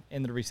nightmare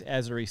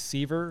as a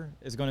receiver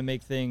is going to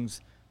make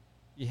things,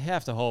 you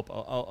have to hope,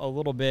 a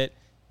little bit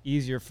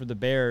easier for the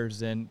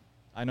Bears. And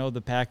I know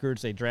the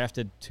Packers, they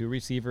drafted 2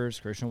 receivers,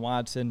 Christian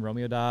Watson,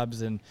 Romeo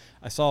Doubs, and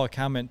I saw a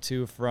comment,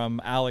 too,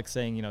 from Alex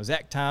saying,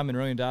 Zach Tom and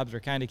Romeo Doubs are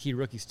kind of key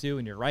rookies, too,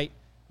 and you're right.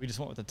 We just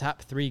went with the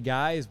top 3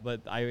 guys,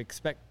 but I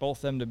expect both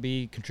of them to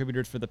be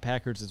contributors for the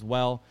Packers as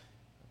well.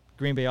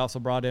 Green Bay also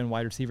brought in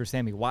wide receiver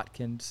Sammy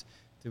Watkins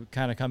to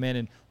kind of come in.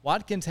 And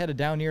Watkins had a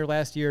down year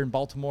last year in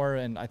Baltimore,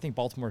 and I think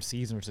Baltimore's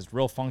season was just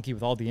real funky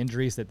with all the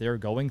injuries that they're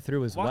going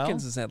through as well.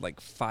 Watkins has had like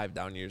 5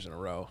 down years in a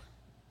row.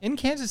 In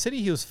Kansas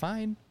City, he was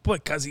fine.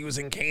 But because he was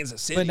in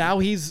Kansas City. But now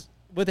he's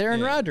with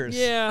Aaron Rodgers.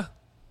 Yeah.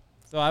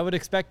 So I would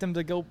expect him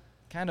to go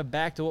kind of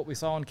back to what we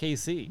saw in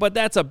KC. But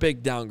that's a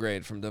big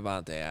downgrade from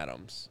Davante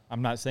Adams.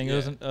 I'm not saying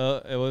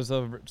it was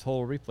a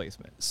total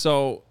replacement.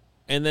 So,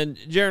 and then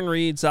Jaron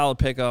Reed, solid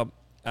pickup.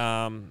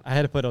 I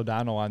had to put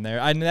O'Donnell on there.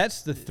 I mean,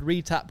 that's the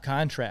 3 top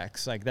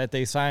contracts like that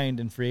they signed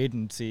in free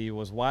agency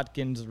was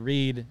Watkins,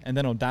 Reed, and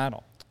then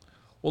O'Donnell.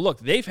 Well, look,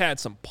 they've had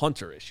some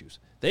punter issues.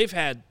 They've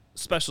had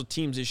special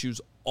teams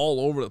issues all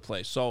over the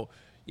place. So,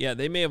 yeah,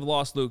 they may have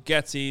lost Luke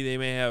Getsy. They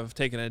may have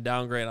taken a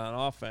downgrade on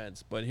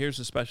offense. But here's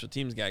a special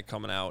teams guy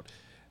coming out.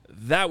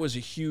 That was a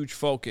huge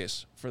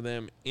focus for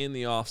them in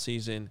the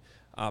offseason.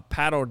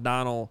 Pat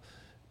O'Donnell,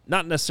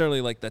 not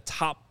necessarily like the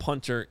top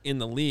punter in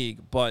the league,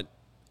 but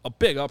a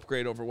big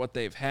upgrade over what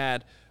they've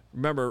had.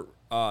 Remember,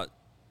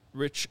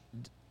 Rich,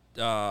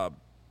 not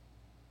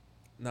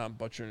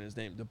butchering his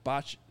name, the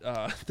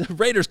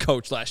Raiders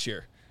coach last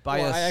year.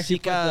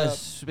 Bisaccia.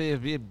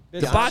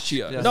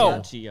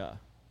 No.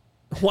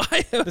 Why?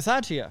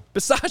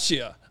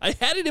 Bisaccia. I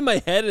had it in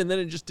my head, and then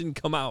it just didn't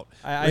come out.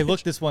 I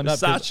looked this one up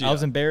because Bisaccia. I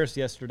was embarrassed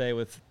yesterday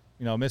with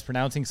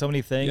mispronouncing so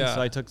many things, Yeah.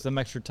 so I took some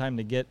extra time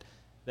to get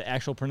the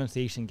actual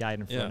pronunciation guide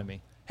in front of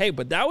me. Hey,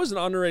 but that was an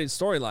underrated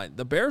storyline.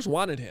 The Bears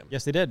wanted him.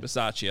 Yes, they did.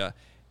 Bisaccia.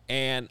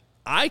 And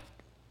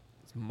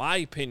it's my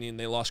opinion,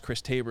 they lost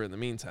Chris Tabor in the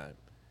meantime.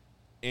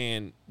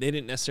 And they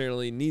didn't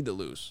necessarily need to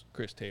lose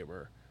Chris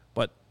Tabor.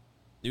 But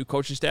new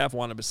coaching staff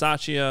wanted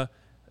Bisaccia.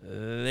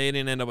 They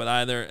didn't end up with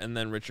either. And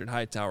then Richard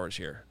Hightower's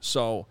here.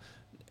 So,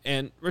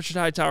 and Richard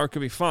Hightower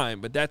could be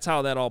fine, but that's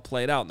how that all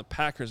played out. And the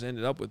Packers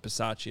ended up with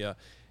Bisaccia.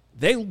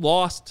 They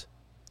lost.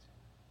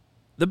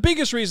 The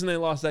biggest reason they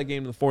lost that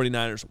game to the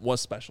 49ers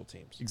was special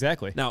teams.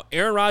 Exactly. Now,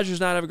 Aaron Rodgers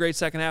did not have a great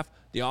second half.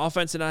 The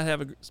offense did not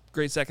have a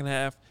great second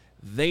half.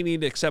 They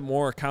need to accept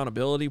more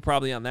accountability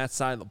probably on that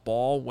side of the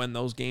ball when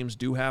those games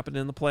do happen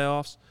in the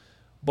playoffs.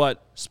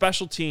 But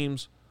special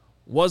teams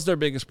was their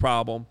biggest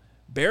problem.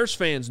 Bears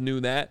fans knew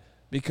that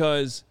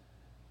because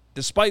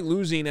despite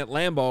losing at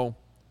Lambeau,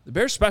 the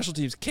Bears special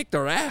teams kicked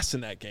their ass in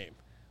that game.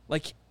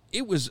 Like,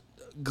 it was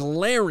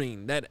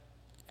glaring that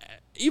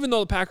even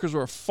though the Packers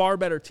were a far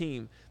better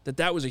team,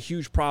 that was a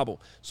huge problem.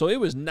 So it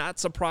was not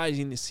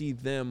surprising to see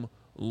them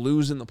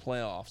lose in the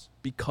playoffs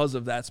because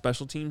of that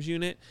special teams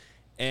unit.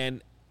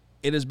 And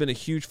it has been a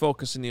huge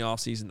focus in the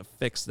offseason to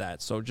fix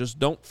that. So just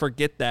don't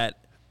forget that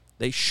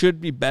they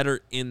should be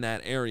better in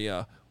that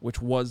area,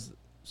 which was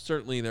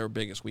certainly their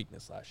biggest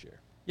weakness last year.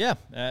 Yeah,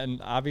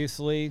 and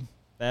obviously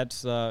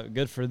that's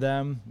good for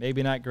them.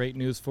 Maybe not great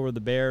news for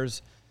the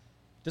Bears.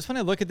 Just when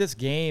I look at this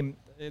game,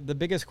 the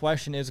biggest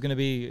question is going to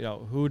be,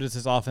 who does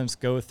this offense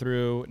go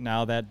through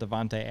now that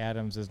Davante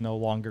Adams is no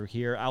longer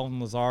here? Allen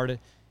Lazard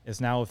is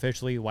now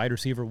officially wide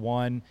receiver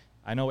 1.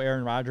 I know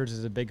Aaron Rodgers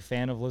is a big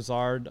fan of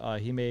Lazard.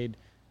 He made,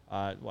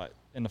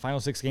 in the final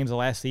 6 games of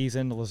last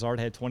season, Lazard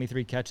had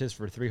 23 catches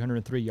for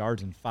 303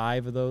 yards, and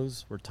 5 of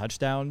those were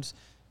touchdowns.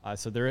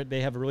 So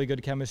they have a really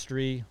good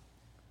chemistry.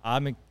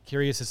 I'm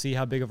curious to see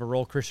how big of a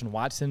role Christian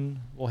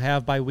Watson will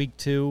have by week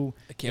 2.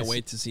 I can't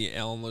wait to see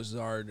Allen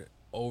Lazard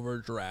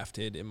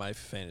overdrafted in my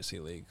fantasy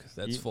league.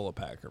 That's full of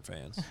Packer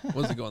fans.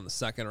 Was he go in the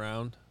 2nd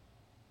round?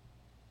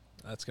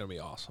 That's going to be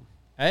awesome.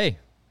 Hey,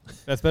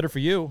 that's better for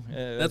you.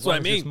 That's what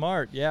I mean. You're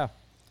smart, yeah.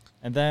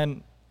 And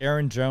then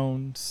Aaron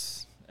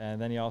Jones,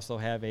 and then you also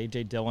have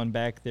A.J. Dillon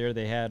back there.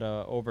 They had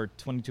over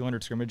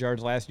 2,200 scrimmage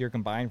yards last year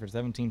combined for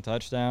 17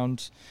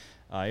 touchdowns.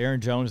 Aaron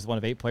Jones is one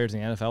of 8 players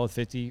in the NFL with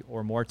 50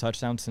 or more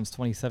touchdowns since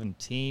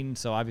 2017.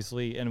 So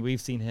obviously, and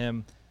we've seen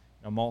him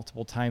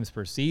multiple times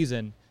per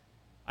season.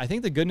 I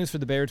think the good news for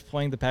the Bears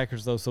playing the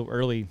Packers, though, so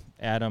early,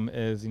 Adam,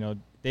 is,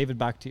 David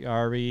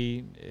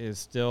Bakhtiari is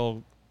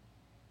still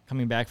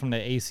coming back from the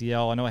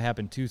ACL. I know it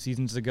happened 2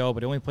 seasons ago,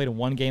 but he only played in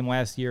 1 game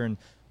last year and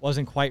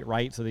wasn't quite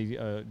right, so they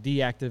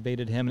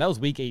deactivated him. And that was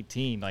week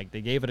 18. Like,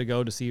 they gave it a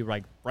go to see,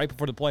 right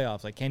before the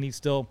playoffs. Like, can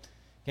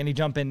he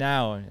jump in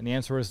now? And the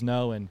answer is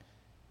no. And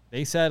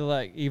they said,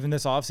 like, even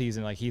this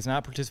offseason, like, he's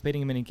not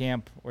participating in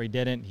minicamp, or he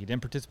didn't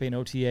participate in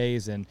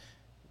OTAs, and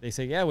they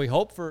say, yeah, we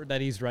hope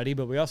that he's ready,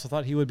 but we also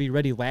thought he would be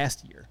ready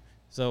last year.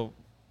 So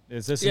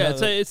is this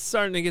it's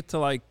starting to get to,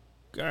 like,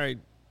 all right,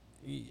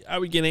 I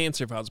would get an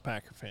answer if I was a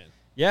Packer fan.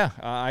 Yeah,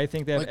 I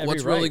think that like,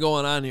 what's really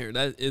going on here?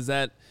 Is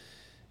that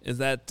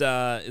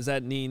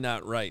knee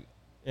not right?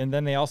 And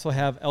then they also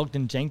have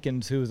Elgton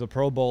Jenkins, who's a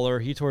Pro Bowler.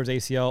 He tore his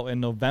ACL in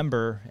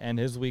November, and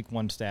his Week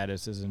 1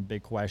 status is in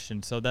big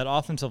question. So that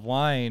offensive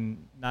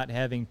line, not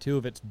having two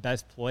of its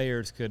best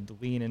players,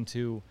 could lean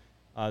into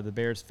the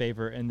Bears'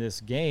 favor in this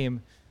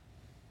game.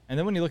 And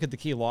then when you look at the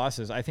key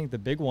losses, I think the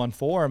big one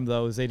for him,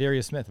 though, is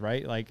Zadarius Smith,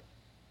 right? Like,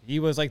 he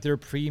was like their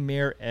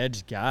premier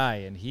edge guy,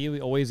 and he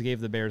always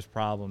gave the Bears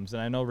problems.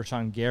 And I know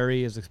Rashawn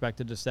Gary is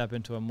expected to step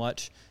into a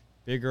much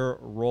bigger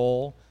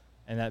role,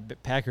 and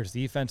that Packers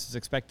defense is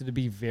expected to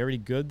be very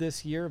good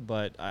this year,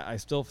 but I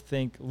still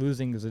think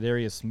losing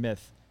Zadarius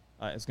Smith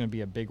is going to be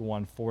a big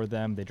one for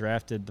them. They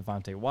drafted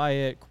Devontae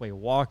Wyatt, Quay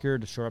Walker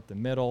to shore up the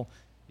middle.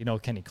 You know,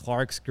 Kenny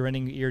Clark's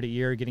grinning ear to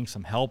ear, getting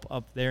some help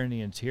up there in the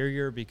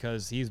interior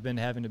because he's been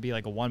having to be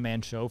like a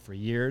one-man show for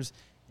years.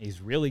 He's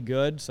really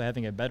good, so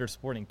having a better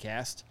supporting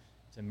cast,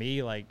 to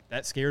me, like,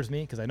 that scares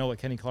me because I know what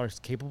Kenny Clark's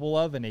capable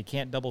of, and they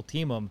can't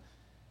double-team him.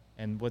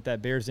 And with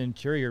that Bears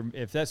interior,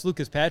 if that's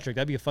Lucas Patrick,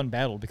 that'd be a fun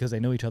battle because they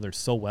know each other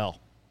so well.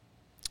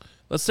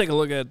 Let's take a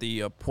look at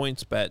the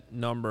PointsBet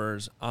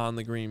numbers on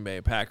the Green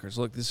Bay Packers.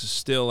 Look, this is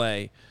still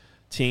a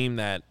team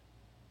that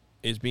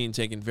is being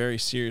taken very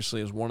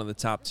seriously as one of the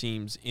top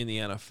teams in the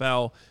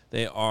NFL.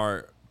 They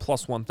are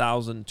plus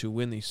 1,000 to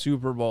win the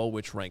Super Bowl,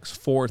 which ranks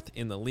 4th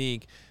in the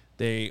league.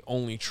 They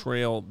only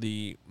trail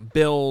the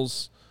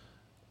Bills,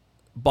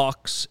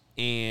 Bucks,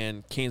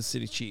 and Kansas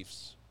City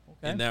Chiefs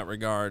in that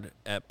regard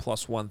at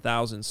plus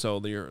 1,000. So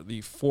they're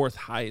the 4th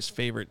highest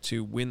favorite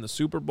to win the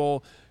Super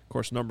Bowl. Of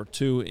course, number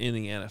 2 in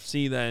the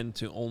NFC then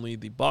to only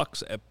the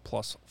Bucks at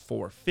plus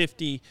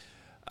 450.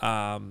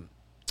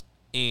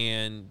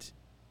 And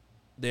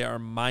they are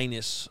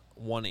minus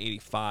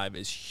 185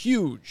 as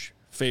huge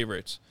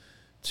favorites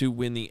to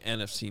win the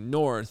NFC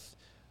North.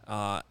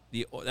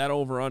 That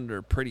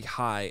over-under pretty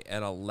high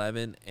at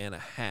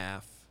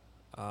 11.5.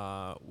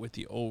 With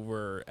the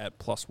over at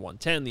plus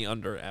 110, the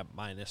under at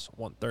minus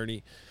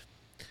 130.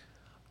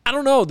 I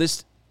don't know.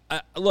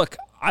 Look,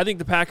 I think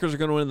the Packers are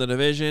going to win the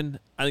division.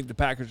 I think the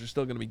Packers are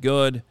still going to be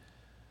good.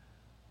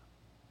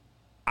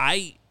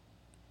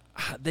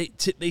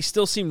 They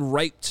still seem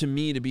ripe to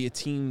me to be a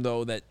team,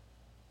 though, that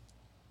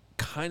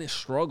kind of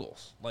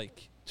struggles,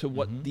 like, to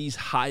what these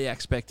high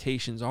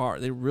expectations are.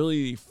 They're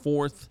really the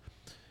 4th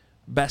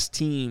best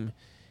team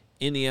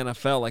in the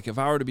NFL. Like, if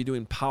I were to be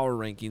doing power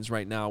rankings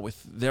right now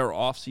with their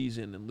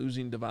offseason and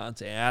losing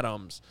Davante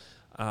Adams,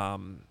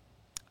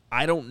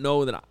 I don't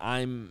know that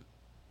I'm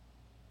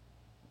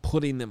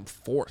putting them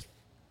 4th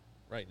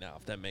right now,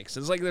 if that makes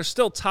sense. Like, they're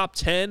still top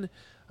 10.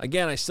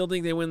 Again, I still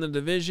think they win the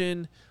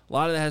division. A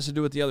lot of that has to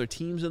do with the other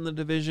teams in the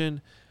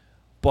division,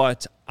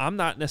 but I'm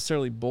not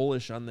necessarily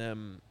bullish on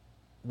them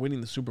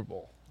winning the Super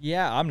Bowl.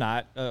 Yeah, I'm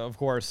not. Of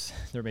course,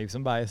 there may be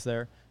some bias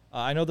there.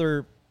 I know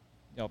their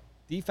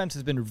defense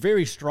has been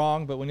very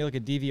strong, but when you look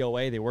at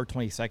DVOA, they were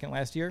 22nd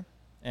last year.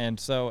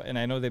 And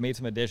I know they made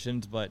some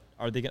additions, but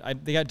they got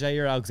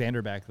Jair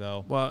Alexander back,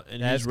 though. Well,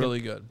 and he's really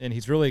good. And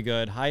he's really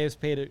good. Highest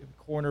paid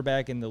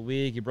cornerback in the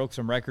league. He broke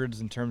some records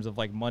in terms of,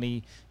 like,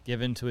 money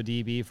given to a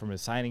DB from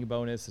his signing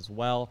bonus as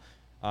well.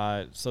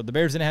 So the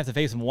Bears didn't have to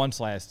face him once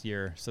last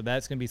year. So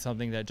that's going to be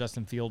something that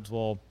Justin Fields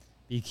will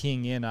be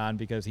keying in on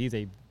because he's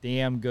a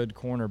damn good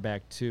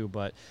cornerback too.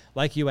 But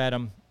like you,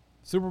 Adam,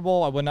 Super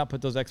Bowl, I would not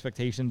put those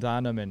expectations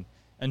on them. And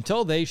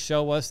until they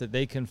show us that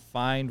they can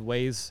find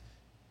ways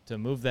to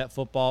move that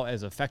football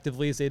as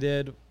effectively as they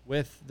did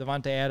with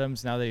Davante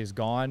Adams now that he's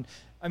gone.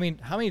 I mean,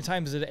 how many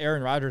times did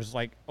Aaron Rodgers,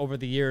 like, over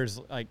the years,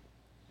 like,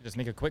 just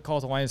make a quick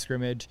call to line of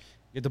scrimmage,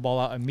 get the ball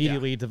out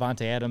immediately,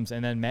 Davante Adams,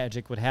 and then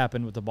magic would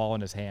happen with the ball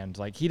in his hands?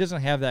 Like, he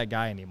doesn't have that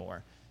guy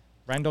anymore.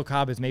 Randall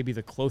Cobb is maybe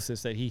the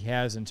closest that he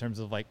has in terms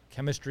of, like,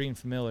 chemistry and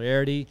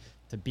familiarity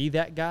to be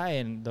that guy.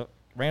 And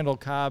Randall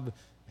Cobb,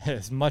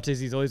 as much as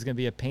he's always going to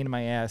be a pain in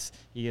my ass,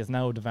 he is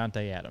now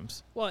Davante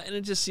Adams. Well, and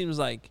it just seems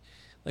like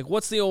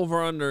what's the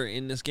over-under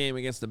in this game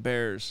against the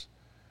Bears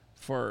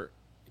because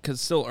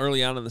it's still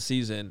early on in the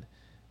season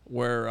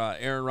where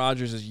Aaron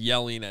Rodgers is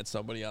yelling at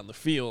somebody on the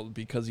field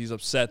because he's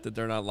upset that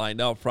they're not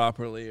lined up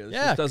properly. It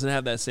just doesn't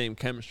have that same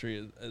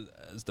chemistry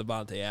as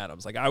Davante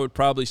Adams. Like, I would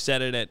probably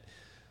set it at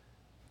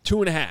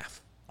 2.5.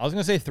 I was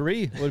going to say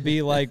 3 would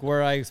be like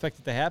where I expect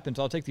it to happen,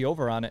 so I'll take the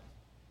over on it.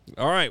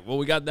 All right, well,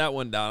 we got that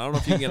one down. I don't know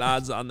if you can get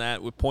odds on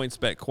that with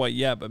PointsBet quite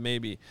yet, but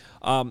maybe.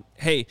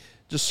 Hey,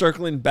 just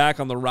circling back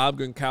on the Rob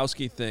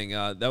Gronkowski thing,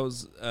 that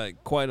was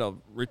quite a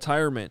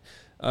retirement.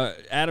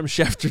 Adam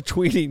Schefter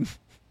tweeting.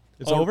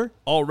 It's over?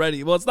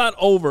 Already. Well, it's not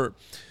over,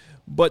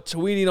 but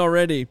tweeting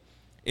already.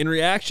 In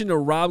reaction to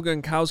Rob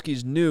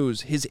Gronkowski's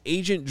news, his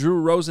agent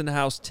Drew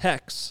Rosenhaus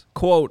texts,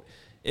 quote,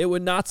 "It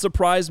would not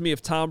surprise me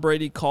if Tom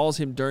Brady calls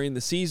him during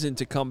the season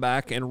to come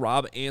back and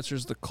Rob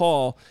answers the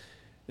call.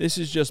 this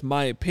is just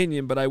my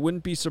opinion, but I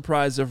wouldn't be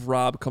surprised if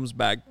Rob comes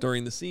back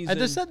during the season. I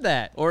just said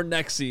that. Or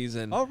next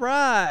season. All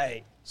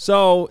right.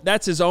 So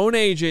that's his own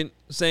agent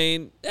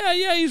saying,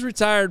 yeah, he's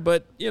retired,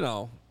 but,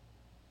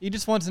 He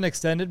just wants an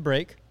extended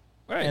break.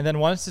 Right. And then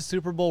once the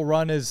Super Bowl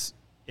run is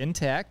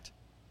intact,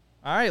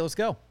 all right, let's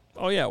go.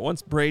 Oh, yeah,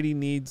 once Brady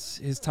needs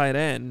his tight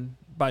end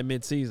by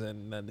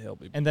midseason, then he'll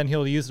be. And then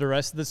he'll use the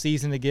rest of the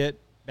season to get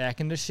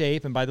back into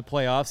shape, and by the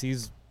playoffs,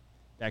 he's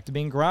back to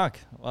being Gronk.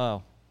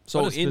 Wow.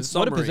 So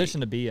what a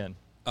position to be in.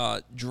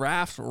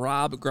 Draft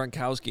Rob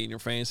Gronkowski in your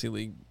fantasy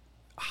league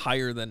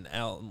higher than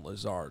Allen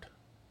Lazard.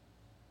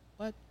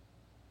 What?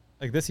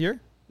 Like this year?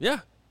 Yeah.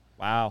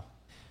 Wow.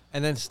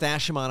 And then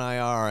stash him on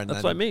IR. And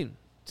that's what I mean.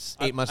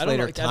 8 months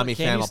later, Tommy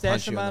Pham will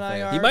punch you in the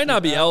face. He might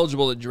not be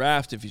eligible to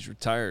draft if he's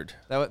retired.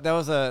 That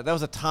was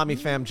a Tommy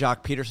Pham,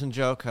 Jock Peterson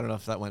joke. I don't know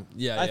if that went.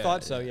 Yeah, I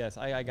thought so. Yes,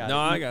 I got it. No,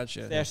 I got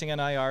you. Stashing on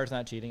IR is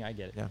not cheating. I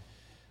get it. Yeah.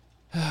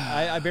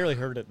 I barely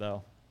heard it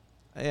though.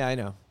 Yeah, I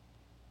know.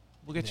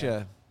 We'll get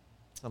you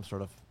some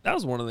sort of. That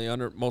was one of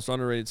the most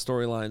underrated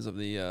storylines of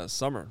the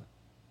summer.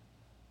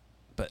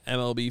 But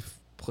MLB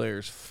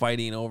players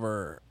fighting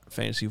over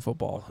fantasy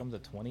football. Welcome to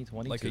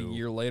 2022. Like a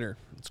year later.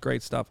 It's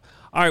great stuff.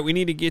 All right, we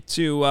need to get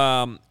to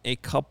a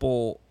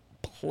couple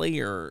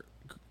players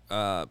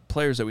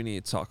that we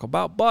need to talk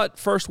about. But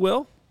first,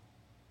 Will.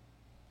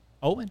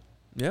 Owen.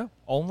 Yeah.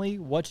 Only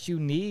what you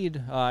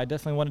need. I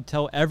definitely want to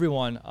tell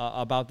everyone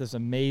about this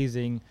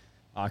amazing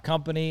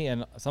company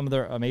and some of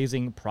their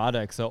amazing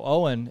products. So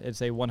Owen,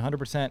 it's a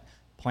 100%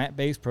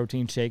 plant-based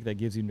protein shake that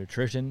gives you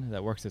nutrition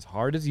that works as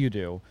hard as you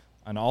do.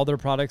 And all their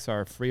products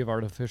are free of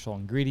artificial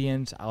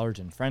ingredients,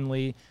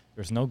 allergen-friendly.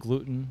 There's no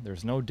gluten.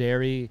 There's no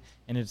dairy.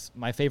 And it's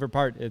my favorite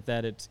part is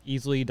that it's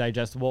easily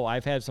digestible.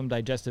 I've had some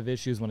digestive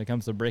issues when it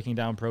comes to breaking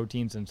down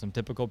proteins in some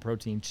typical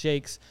protein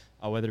shakes,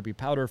 whether it be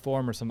powder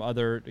form or some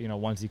other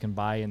ones you can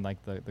buy in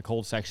like the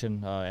cold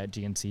section at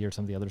GNC or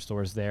some of the other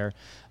stores there.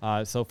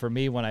 So for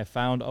me, when I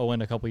found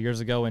Owen a couple years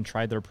ago and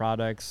tried their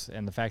products,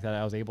 and the fact that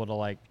I was able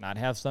to not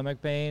have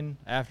stomach pain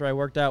after I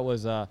worked out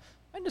was, I'd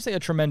just say, a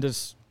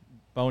tremendous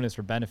bonus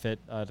or benefit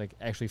to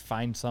actually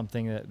find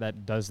something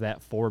that does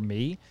that for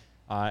me.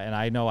 And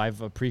I know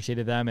I've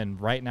appreciated them.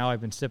 And right now I've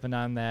been sipping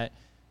on that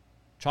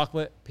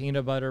chocolate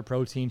peanut butter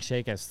protein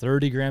shake. Has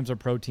 30 grams of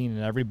protein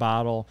in every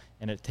bottle,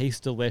 and it tastes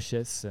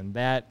delicious. And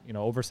that,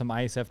 over some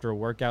ice after a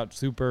workout,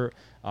 super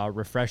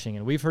refreshing.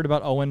 And we've heard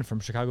about Owen from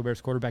Chicago Bears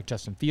quarterback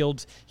Justin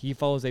Fields. He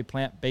follows a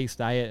plant-based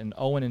diet, and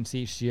Owen and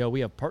CHGO,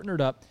 we have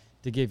partnered up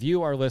to give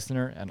you, our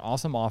listener, an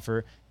awesome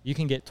offer. You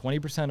can get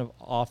 20%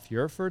 off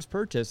your first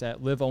purchase at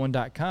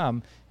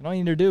liveowen.com. And all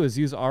you need to do is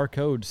use our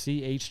code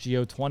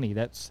CHGO20.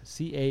 That's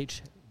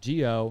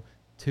CHGO20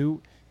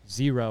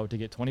 to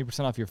get 20%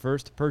 off your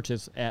first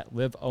purchase at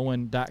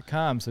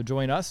liveowen.com. So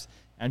join us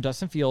and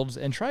Justin Fields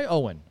and try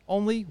Owen.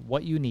 Only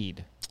what you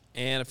need.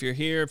 And if you're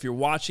here, if you're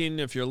watching,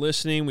 if you're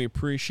listening, we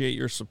appreciate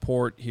your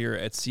support here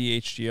at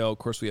CHGO. Of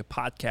course, we have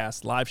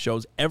podcasts, live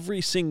shows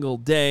every single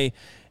day,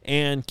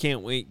 and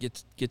can't wait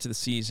get to the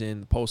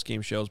season,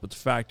 post-game shows. But the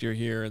fact you're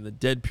here in the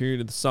dead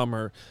period of the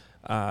summer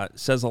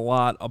says a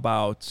lot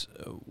about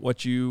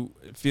what you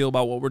feel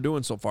about what we're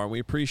doing so far, and we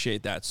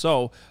appreciate that.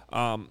 So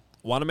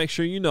want to make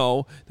sure you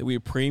know that we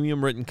have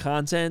premium written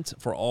content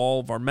for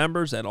all of our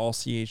members at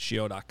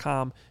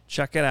allchgo.com.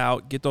 Check it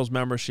out. Get those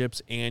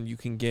memberships, and you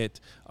can get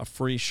a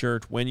free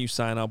shirt when you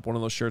sign up, one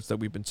of those shirts that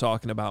we've been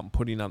talking about and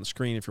putting on the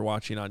screen if you're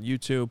watching on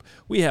YouTube.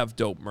 We have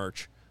dope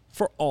merch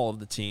for all of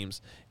the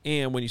teams,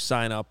 and when you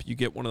sign up, you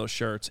get one of those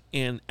shirts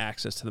and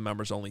access to the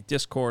members-only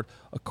Discord.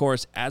 Of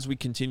course, as we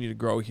continue to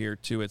grow here,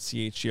 too, at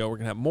CHGO, we're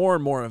going to have more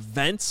and more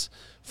events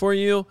for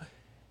you.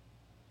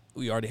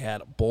 We already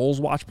had a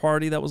Bulls watch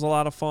party that was a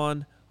lot of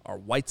fun. Our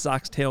White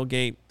Sox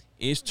tailgate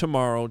is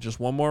tomorrow. Just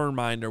one more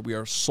reminder, we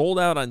are sold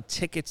out on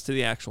tickets to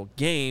the actual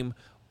game,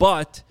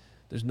 but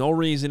there's no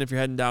reason if you're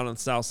heading down on the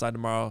south side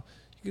tomorrow,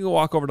 you can go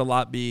walk over to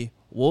Lot B.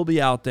 We'll be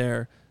out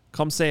there.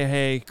 Come say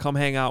hey. Come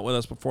hang out with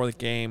us before the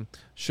game.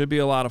 Should be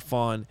a lot of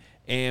fun.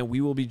 And we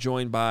will be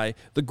joined by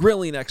the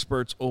grilling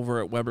experts over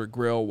at Weber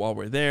Grill while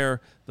we're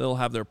there. They'll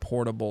have their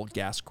portable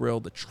gas grill,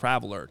 the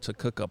Traveler, to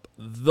cook up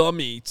the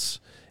meats.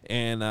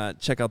 And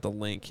check out the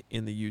link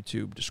in the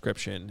YouTube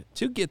description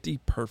to get the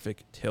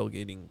perfect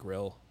tailgating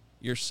grill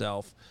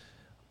yourself.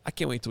 I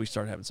can't wait till we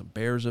start having some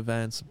Bears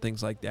events, some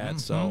things like that. Mm-hmm.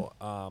 So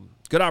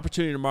good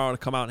opportunity tomorrow to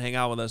come out and hang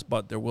out with us,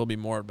 but there will be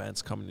more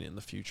events coming in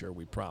the future,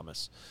 we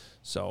promise.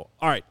 So,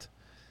 all right.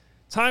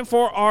 Time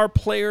for our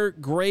player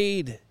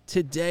grade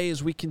today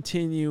as we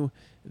continue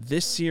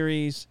this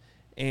series.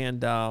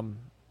 And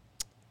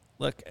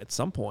look, at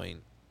some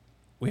point,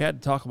 we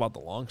had to talk about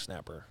the long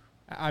snapper.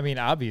 I mean,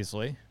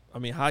 obviously. I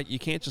mean, you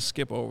can't just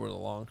skip over the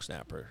long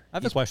snapper. I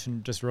have a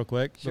question just real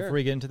quick before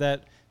we get into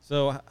that.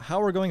 So how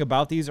we're going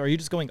about these, are you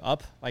just going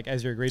up, like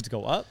as your grades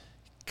go up?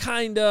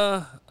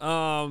 Kinda.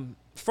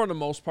 For the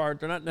most part,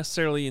 they're not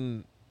necessarily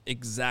in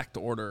exact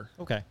order.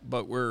 Okay.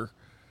 But we're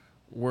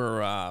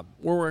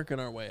working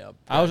our way up.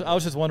 I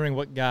was just wondering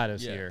what got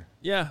us here.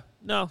 Yeah.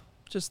 No,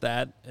 just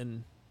that.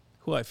 And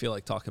who I feel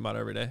like talking about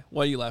every day.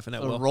 What are you laughing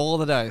at, A Will? roll of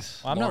the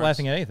dice. Well, I'm not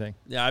laughing at anything.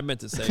 Yeah, I meant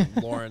to say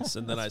Lawrence,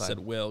 and then I That's said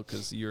fine. Will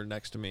because you're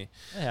next to me.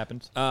 It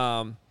happens.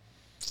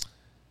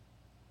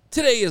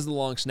 Today is the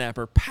long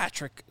snapper,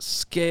 Patrick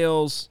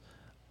Scales.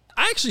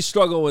 I actually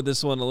struggle with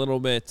this one a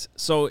little bit.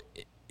 So,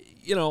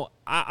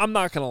 I'm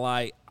not going to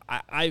lie.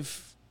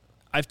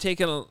 I've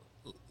taken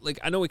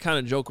I know we kind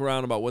of joke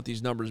around about what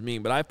these numbers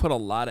mean, but I've put a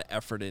lot of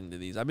effort into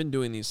these. I've been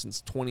doing these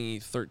since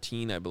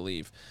 2013, I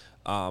believe.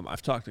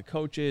 I've talked to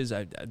coaches.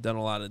 I've done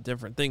a lot of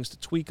different things to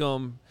tweak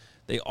them.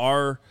 They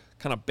are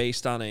kind of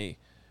based on a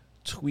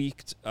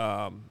tweaked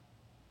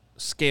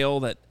scale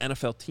that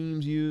NFL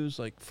teams use,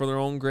 like for their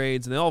own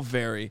grades, and they all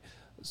vary,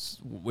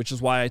 which is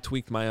why I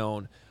tweaked my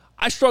own.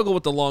 I struggle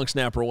with the long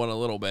snapper one a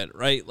little bit,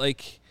 right?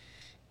 Like,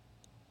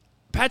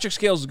 Patrick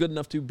Scales is good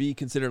enough to be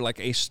considered like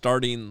a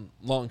starting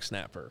long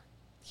snapper.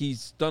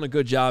 He's done a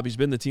good job. He's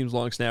been the team's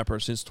long snapper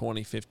since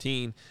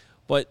 2015.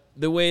 But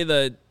the way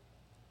that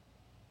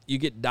you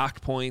get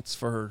docked points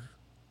for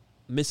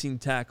missing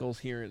tackles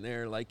here and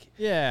there,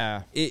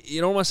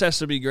 it almost has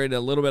to be graded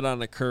a little bit on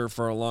the curve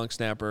for a long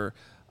snapper.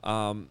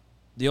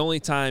 The only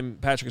time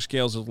Patrick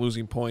Scales is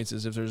losing points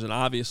is if there's an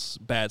obvious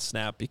bad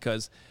snap,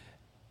 because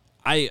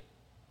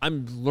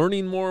I'm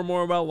learning more and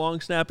more about long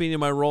snapping in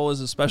my role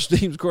as a special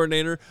teams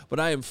coordinator, but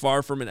I am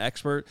far from an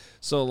expert.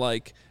 So,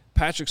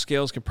 Patrick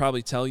Scales can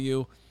probably tell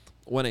you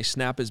when a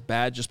snap is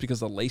bad just because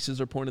the laces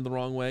are pointed the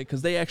wrong way,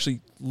 because they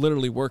actually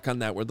literally work on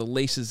that where the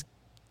laces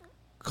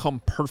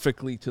come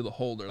perfectly to the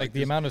holder. Like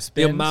the amount of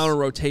spins? The amount of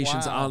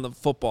rotations Wow. on the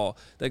football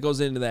that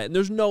goes into that. And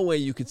there's no way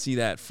you could see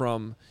that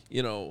from,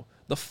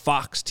 the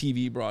Fox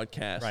TV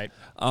broadcast. Right.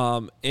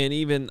 And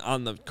even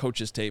on the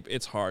coach's tape,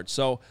 it's hard.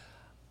 So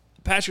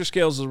Patrick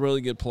Scales is a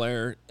really good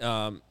player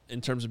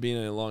in terms of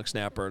being a long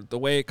snapper. The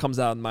way it comes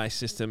out in my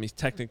system, he's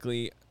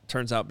technically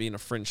turns out being a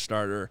fringe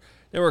starter.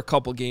 There were a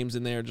couple games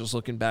in there, just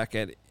looking back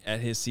at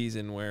his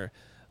season, where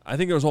I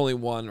think there was only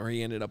one where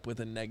he ended up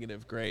with a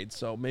negative grade.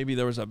 So maybe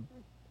there was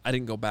I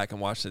didn't go back and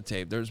watch the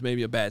tape. There's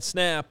maybe a bad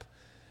snap,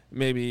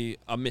 maybe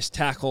a missed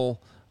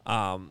tackle,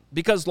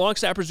 because long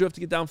snappers do have to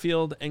get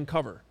downfield and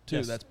cover too.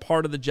 Yes. That's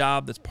part of the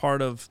job. That's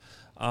part of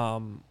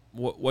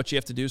what you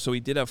have to do. So he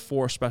did have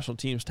 4 special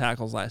teams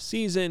tackles last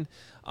season.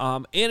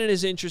 And it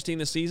is interesting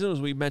this season, as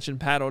we mentioned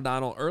Pat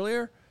O'Donnell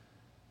earlier,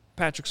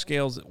 Patrick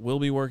Scales will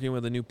be working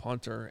with a new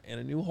punter and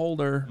a new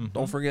holder. Mm-hmm.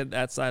 Don't forget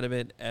that side of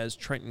it, as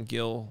Trenton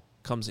Gill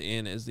comes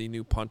in as the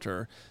new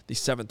punter, the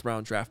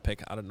 7th-round draft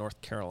pick out of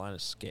North Carolina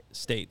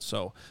State.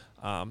 So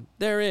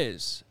there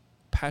is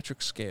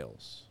Patrick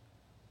Scales.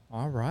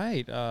 All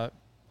right. I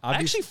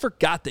actually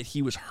forgot that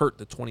he was hurt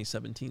the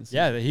 2017 season.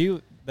 Yeah,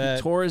 He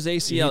tore his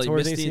ACL. He tore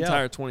his missed the ACL.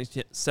 entire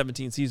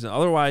 2017 season.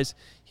 Otherwise,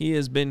 he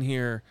has been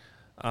here.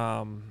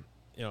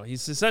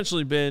 He's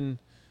essentially been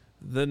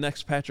the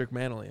next Patrick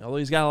Manley, although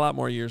he's got a lot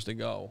more years to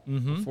go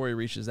before he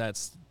reaches that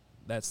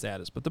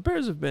status. But the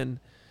Bears have been,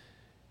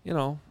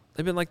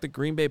 they've been like the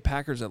Green Bay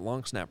Packers at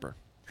long snapper.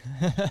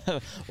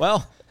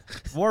 Well,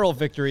 moral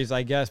victories,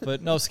 I guess.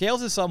 But no,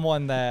 Scales is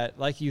someone that,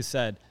 like you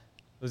said,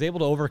 was able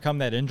to overcome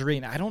that injury.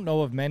 And I don't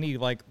know of many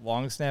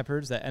long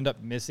snappers that end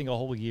up missing a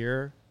whole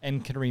year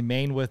and can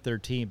remain with their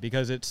team,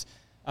 because it's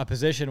a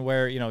position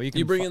where, you can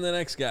You bring in the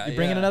next guy. You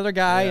bring in another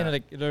guy, Yeah.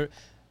 and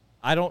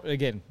I don't,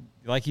 again,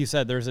 like you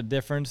said, there's a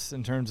difference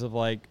in terms of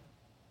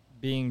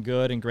being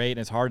good and great, and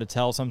it's hard to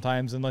tell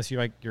sometimes unless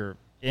you're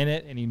in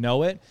it and you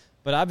know it.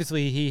 But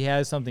obviously he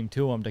has something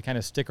to him to kind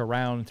of stick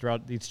around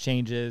throughout these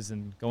changes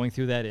and going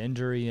through that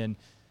injury. And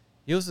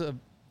he was a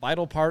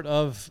vital part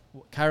of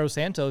Cairo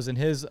Santos and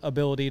his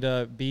ability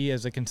to be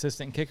as a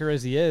consistent kicker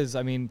as he is.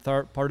 I mean,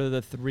 part of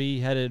the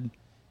 3-headed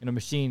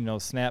machine,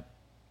 snap,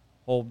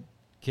 hold,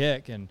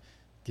 kick, and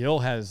Gill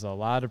has a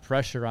lot of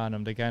pressure on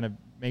him to kind of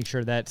make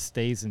sure that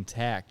stays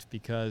intact,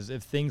 because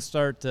if things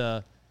start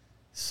to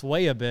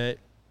sway a bit,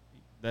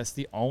 that's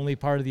the only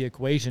part of the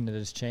equation that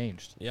has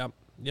changed. Yep.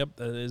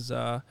 That is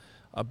a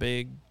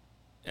big,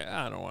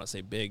 I don't want to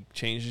say big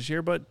change this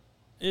year, but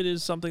it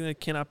is something that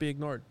cannot be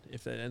ignored.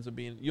 If that ends up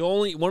being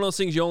one of those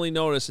things you only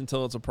notice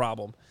until it's a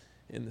problem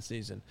in the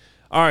season.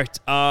 All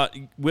right.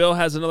 Will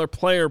has another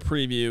player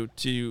preview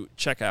to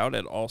check out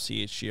at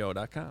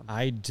allchgo.com.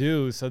 I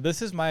do. So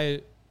this is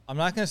I'm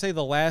not going to say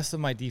the last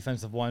of my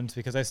defensive ones,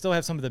 because I still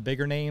have some of the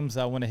bigger names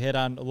I want to hit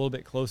on a little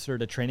bit closer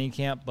to training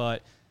camp.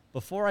 But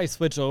before I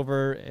switch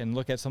over and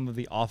look at some of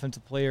the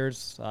offensive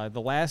players, the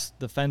last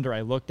defender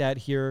I looked at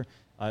here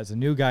is a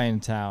new guy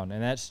in town,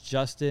 and that's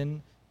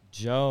Justin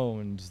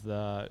Jones,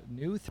 the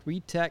new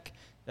 3-tech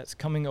that's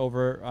coming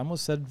over. I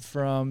almost said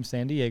from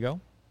San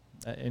Diego.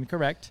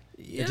 Incorrect.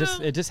 Yeah.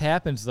 It just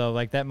happens, though,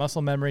 like that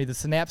muscle memory, the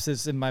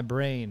synapses in my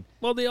brain.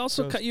 Well, you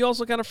also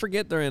kind of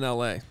forget they're in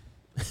LA.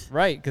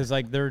 Right, because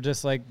they're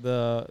just like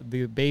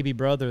the baby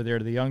brother there,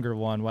 the younger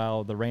one,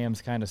 while the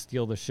Rams kind of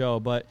steal the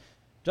show. But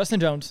Justin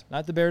Jones,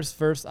 not the Bears'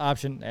 first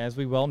option, as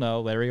we well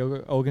know. Larry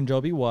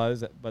Ogunjobi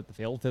was, but the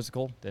failed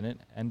physical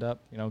didn't end up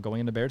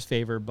going in the Bears'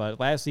 favor. But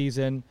last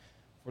season,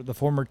 for the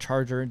former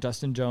Charger,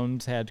 Justin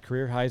Jones had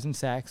career highs in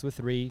sacks with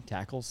 3,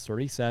 tackles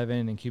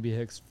 37, and QB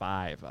hits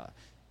 5.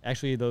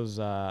 Actually, those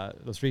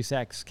 3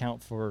 sacks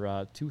count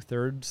for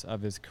 2/3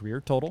 of his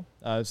career total.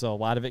 So a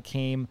lot of it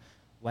came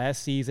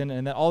last season,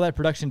 and all that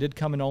production did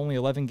come in only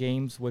 11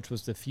 games, which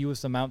was the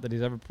fewest amount that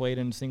he's ever played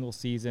in a single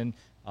season.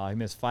 He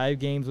missed 5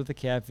 games with a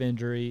calf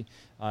injury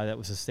that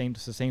was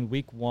sustained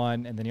week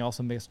 1, and then he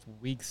also missed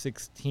week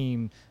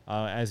 16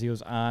 as he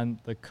was on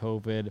the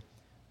COVID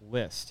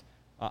list.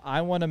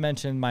 I want to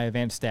mention my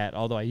advanced stat,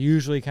 although I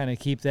usually kind of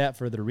keep that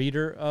for the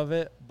reader of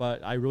it,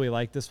 but I really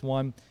like this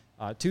one.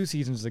 2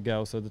 seasons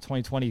ago, so the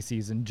 2020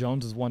 season,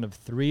 Jones is one of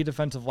 3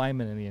 defensive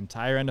linemen in the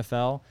entire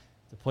NFL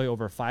to play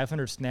over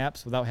 500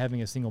 snaps without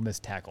having a single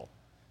missed tackle.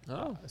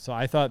 So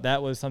I thought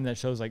that was something that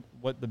shows like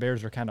what the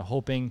Bears are kind of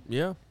hoping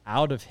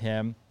out of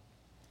him.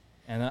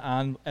 And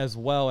on as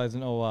well as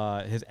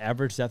his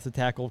average depth of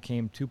tackle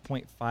came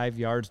 2.5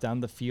 yards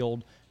down the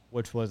field,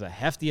 which was a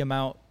hefty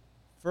amount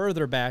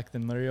further back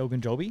than Larry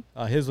Ogunjobi.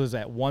 His was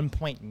at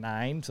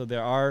 1.9, so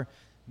there are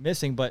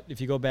missing. But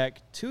if you go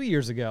back 2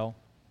 years ago,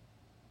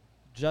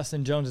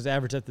 Justin Jones'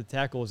 average at the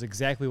tackle was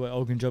exactly what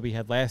Ogunjobi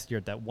had last year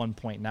at that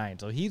 1.9.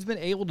 So he's been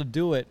able to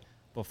do it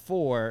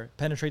before,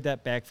 penetrate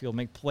that backfield,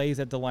 make plays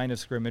at the line of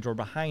scrimmage or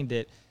behind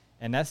it,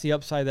 and that's the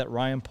upside that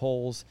Ryan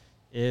Poles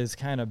is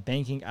kind of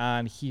banking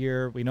on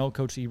here. We know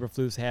Coach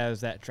Eberflus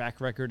has that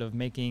track record of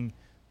making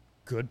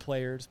good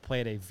players play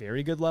at a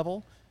very good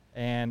level,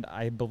 and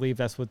I believe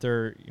that's what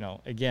they're,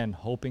 again,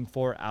 hoping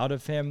for out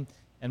of him.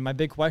 And my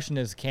big question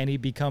is, can he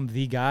become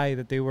the guy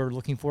that they were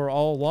looking for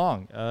all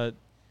along?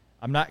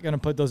 I'm not going to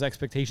put those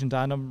expectations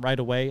on him right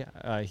away.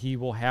 He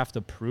will have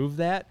to prove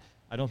that.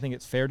 I don't think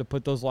it's fair to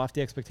put those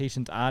lofty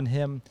expectations on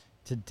him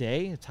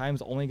today.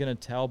 Time's only going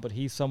to tell, but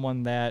he's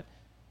someone that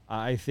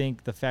I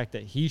think the fact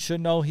that he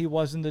should know he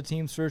wasn't the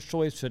team's first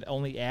choice should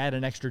only add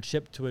an extra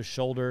chip to his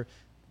shoulder.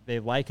 They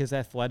like his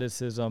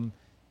athleticism,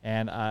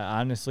 and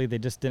honestly, they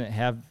don't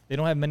have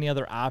many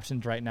other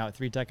options right now at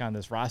 3-tech on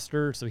this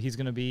roster, so he's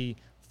going to be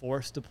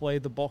forced to play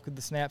the bulk of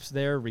the snaps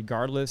there,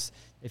 regardless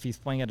if he's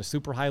playing at a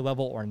super high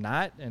level or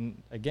not.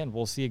 And again,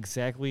 we'll see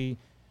exactly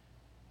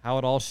how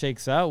it all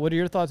shakes out. What are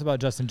your thoughts about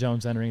Justin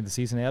Jones entering the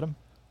season, Adam?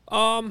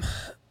 I'm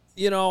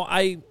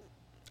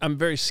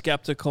very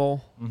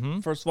skeptical. Mm-hmm.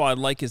 First of all, I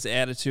like his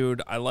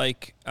attitude. I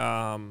like,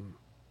 I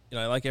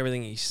like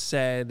everything he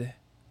said.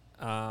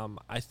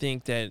 I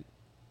think that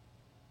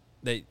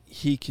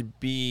he could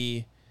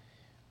be,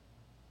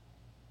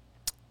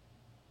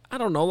 I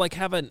don't know,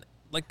 have an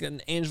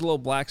Angelo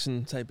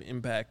Blackson type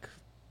impact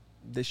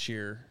this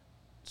year,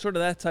 sort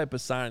of that type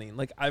of signing.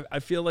 I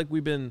feel like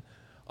we've been,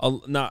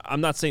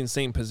 I'm not saying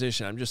same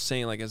position. I'm just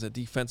saying as a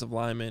defensive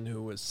lineman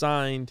who was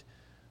signed,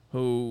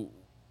 who,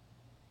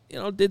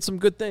 did some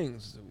good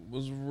things,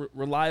 was a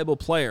reliable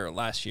player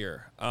last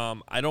year.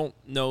 I don't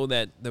know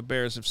that the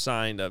Bears have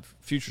signed a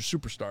future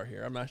superstar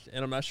here. I'm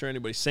not sure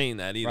anybody's saying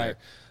that either.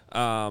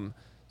 Right.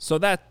 So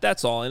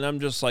that's all. And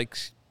I'm just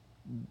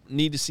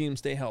need to see him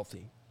stay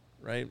healthy,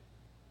 right?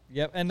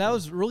 Yep, and that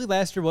was really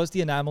last year was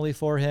the anomaly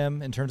for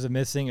him in terms of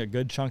missing a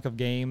good chunk of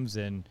games,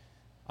 and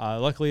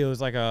luckily it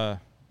was a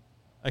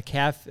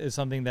calf is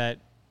something that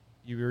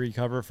you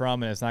recover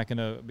from, and it's not going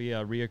to be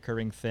a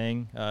reoccurring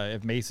thing.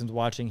 If Mason's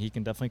watching, he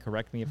can definitely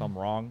correct me if I'm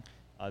wrong.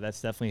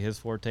 That's definitely his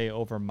forte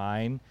over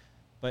mine.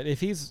 But if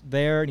he's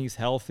there and he's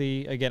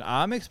healthy, again,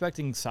 I'm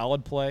expecting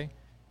solid play.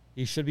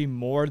 He should be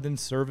more than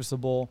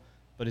serviceable,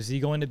 but is he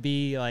going to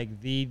be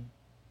the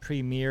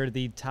premier,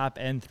 the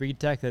top-end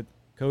 3-tech that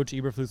Coach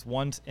Eberflus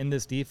wants in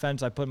this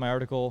defense? I put in my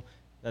article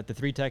that the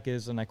 3-tech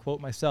is, and I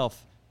quote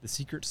myself, the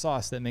secret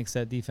sauce that makes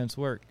that defense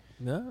work.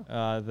 No.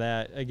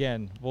 That,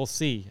 again, we'll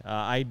see.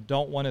 I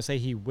don't want to say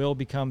he will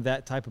become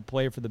that type of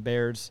player for the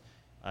Bears.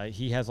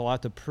 He has a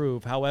lot to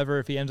prove. However,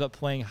 if he ends up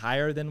playing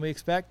higher than we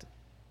expect,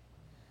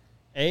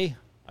 A,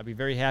 I'd be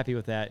very happy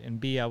with that, and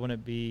B, I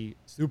wouldn't be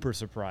super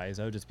surprised.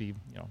 I would just be,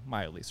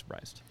 mildly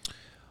surprised.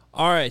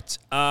 All right.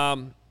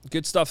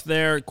 Good stuff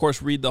there. Of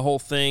course, read the whole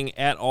thing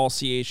at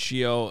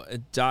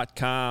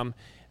allchgo.com.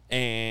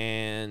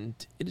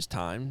 And it is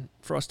time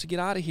for us to get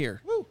out of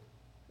here. Woo.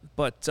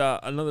 But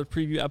another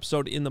preview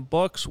episode in the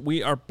books.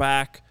 We are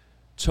back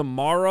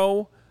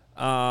tomorrow.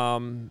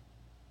 We're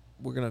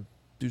going to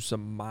do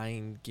some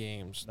mind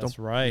games. That's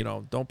right.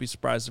 Don't be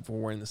surprised if we're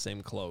wearing the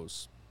same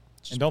clothes.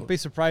 And don't be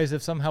surprised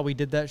if somehow we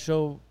did that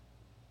show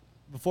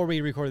before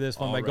we record this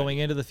one by going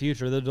into the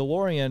future. The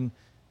DeLorean,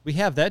 we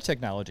have that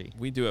technology.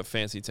 We do have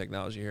fancy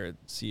technology here at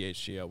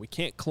CHGO. We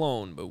can't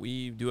clone, but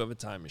we do have a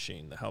time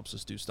machine that helps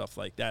us do stuff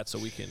like that so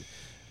we can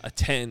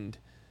attend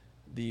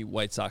the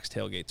White Sox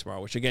tailgate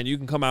tomorrow, which, again, you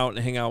can come out and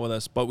hang out with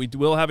us. But we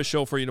will have a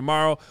show for you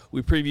tomorrow.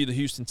 We preview the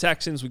Houston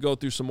Texans. We go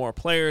through some more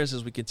players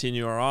as we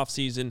continue our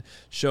offseason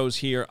shows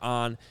here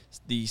on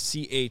the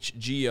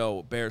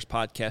CHGO Bears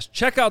podcast.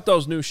 Check out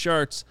those new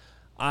shirts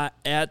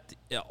at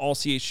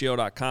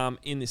allchgo.com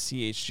in the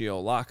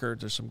CHGO locker.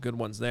 There's some good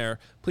ones there.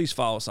 Please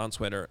follow us on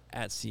Twitter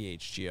at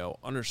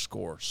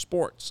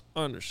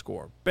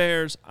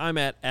CHGO_sports_Bears. I'm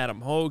at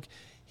Adam Hogue.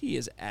 He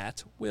is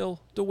at Will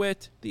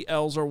DeWitt. The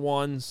L's are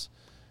ones.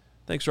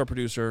 Thanks to our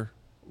producer,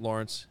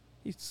 Lawrence.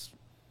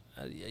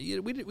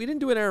 we didn't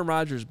do an Aaron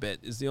Rodgers bit.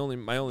 Is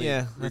my only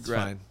Yeah, regret. that's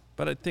fine.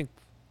 But I think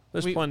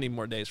there's plenty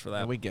more days for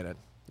that. We get it.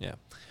 Yeah.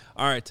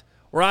 All right.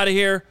 We're out of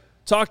here.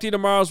 Talk to you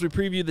tomorrow as we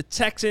preview the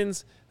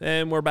Texans.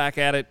 Then we're back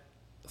at it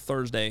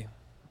Thursday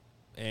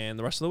and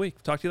the rest of the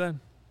week. Talk to you then.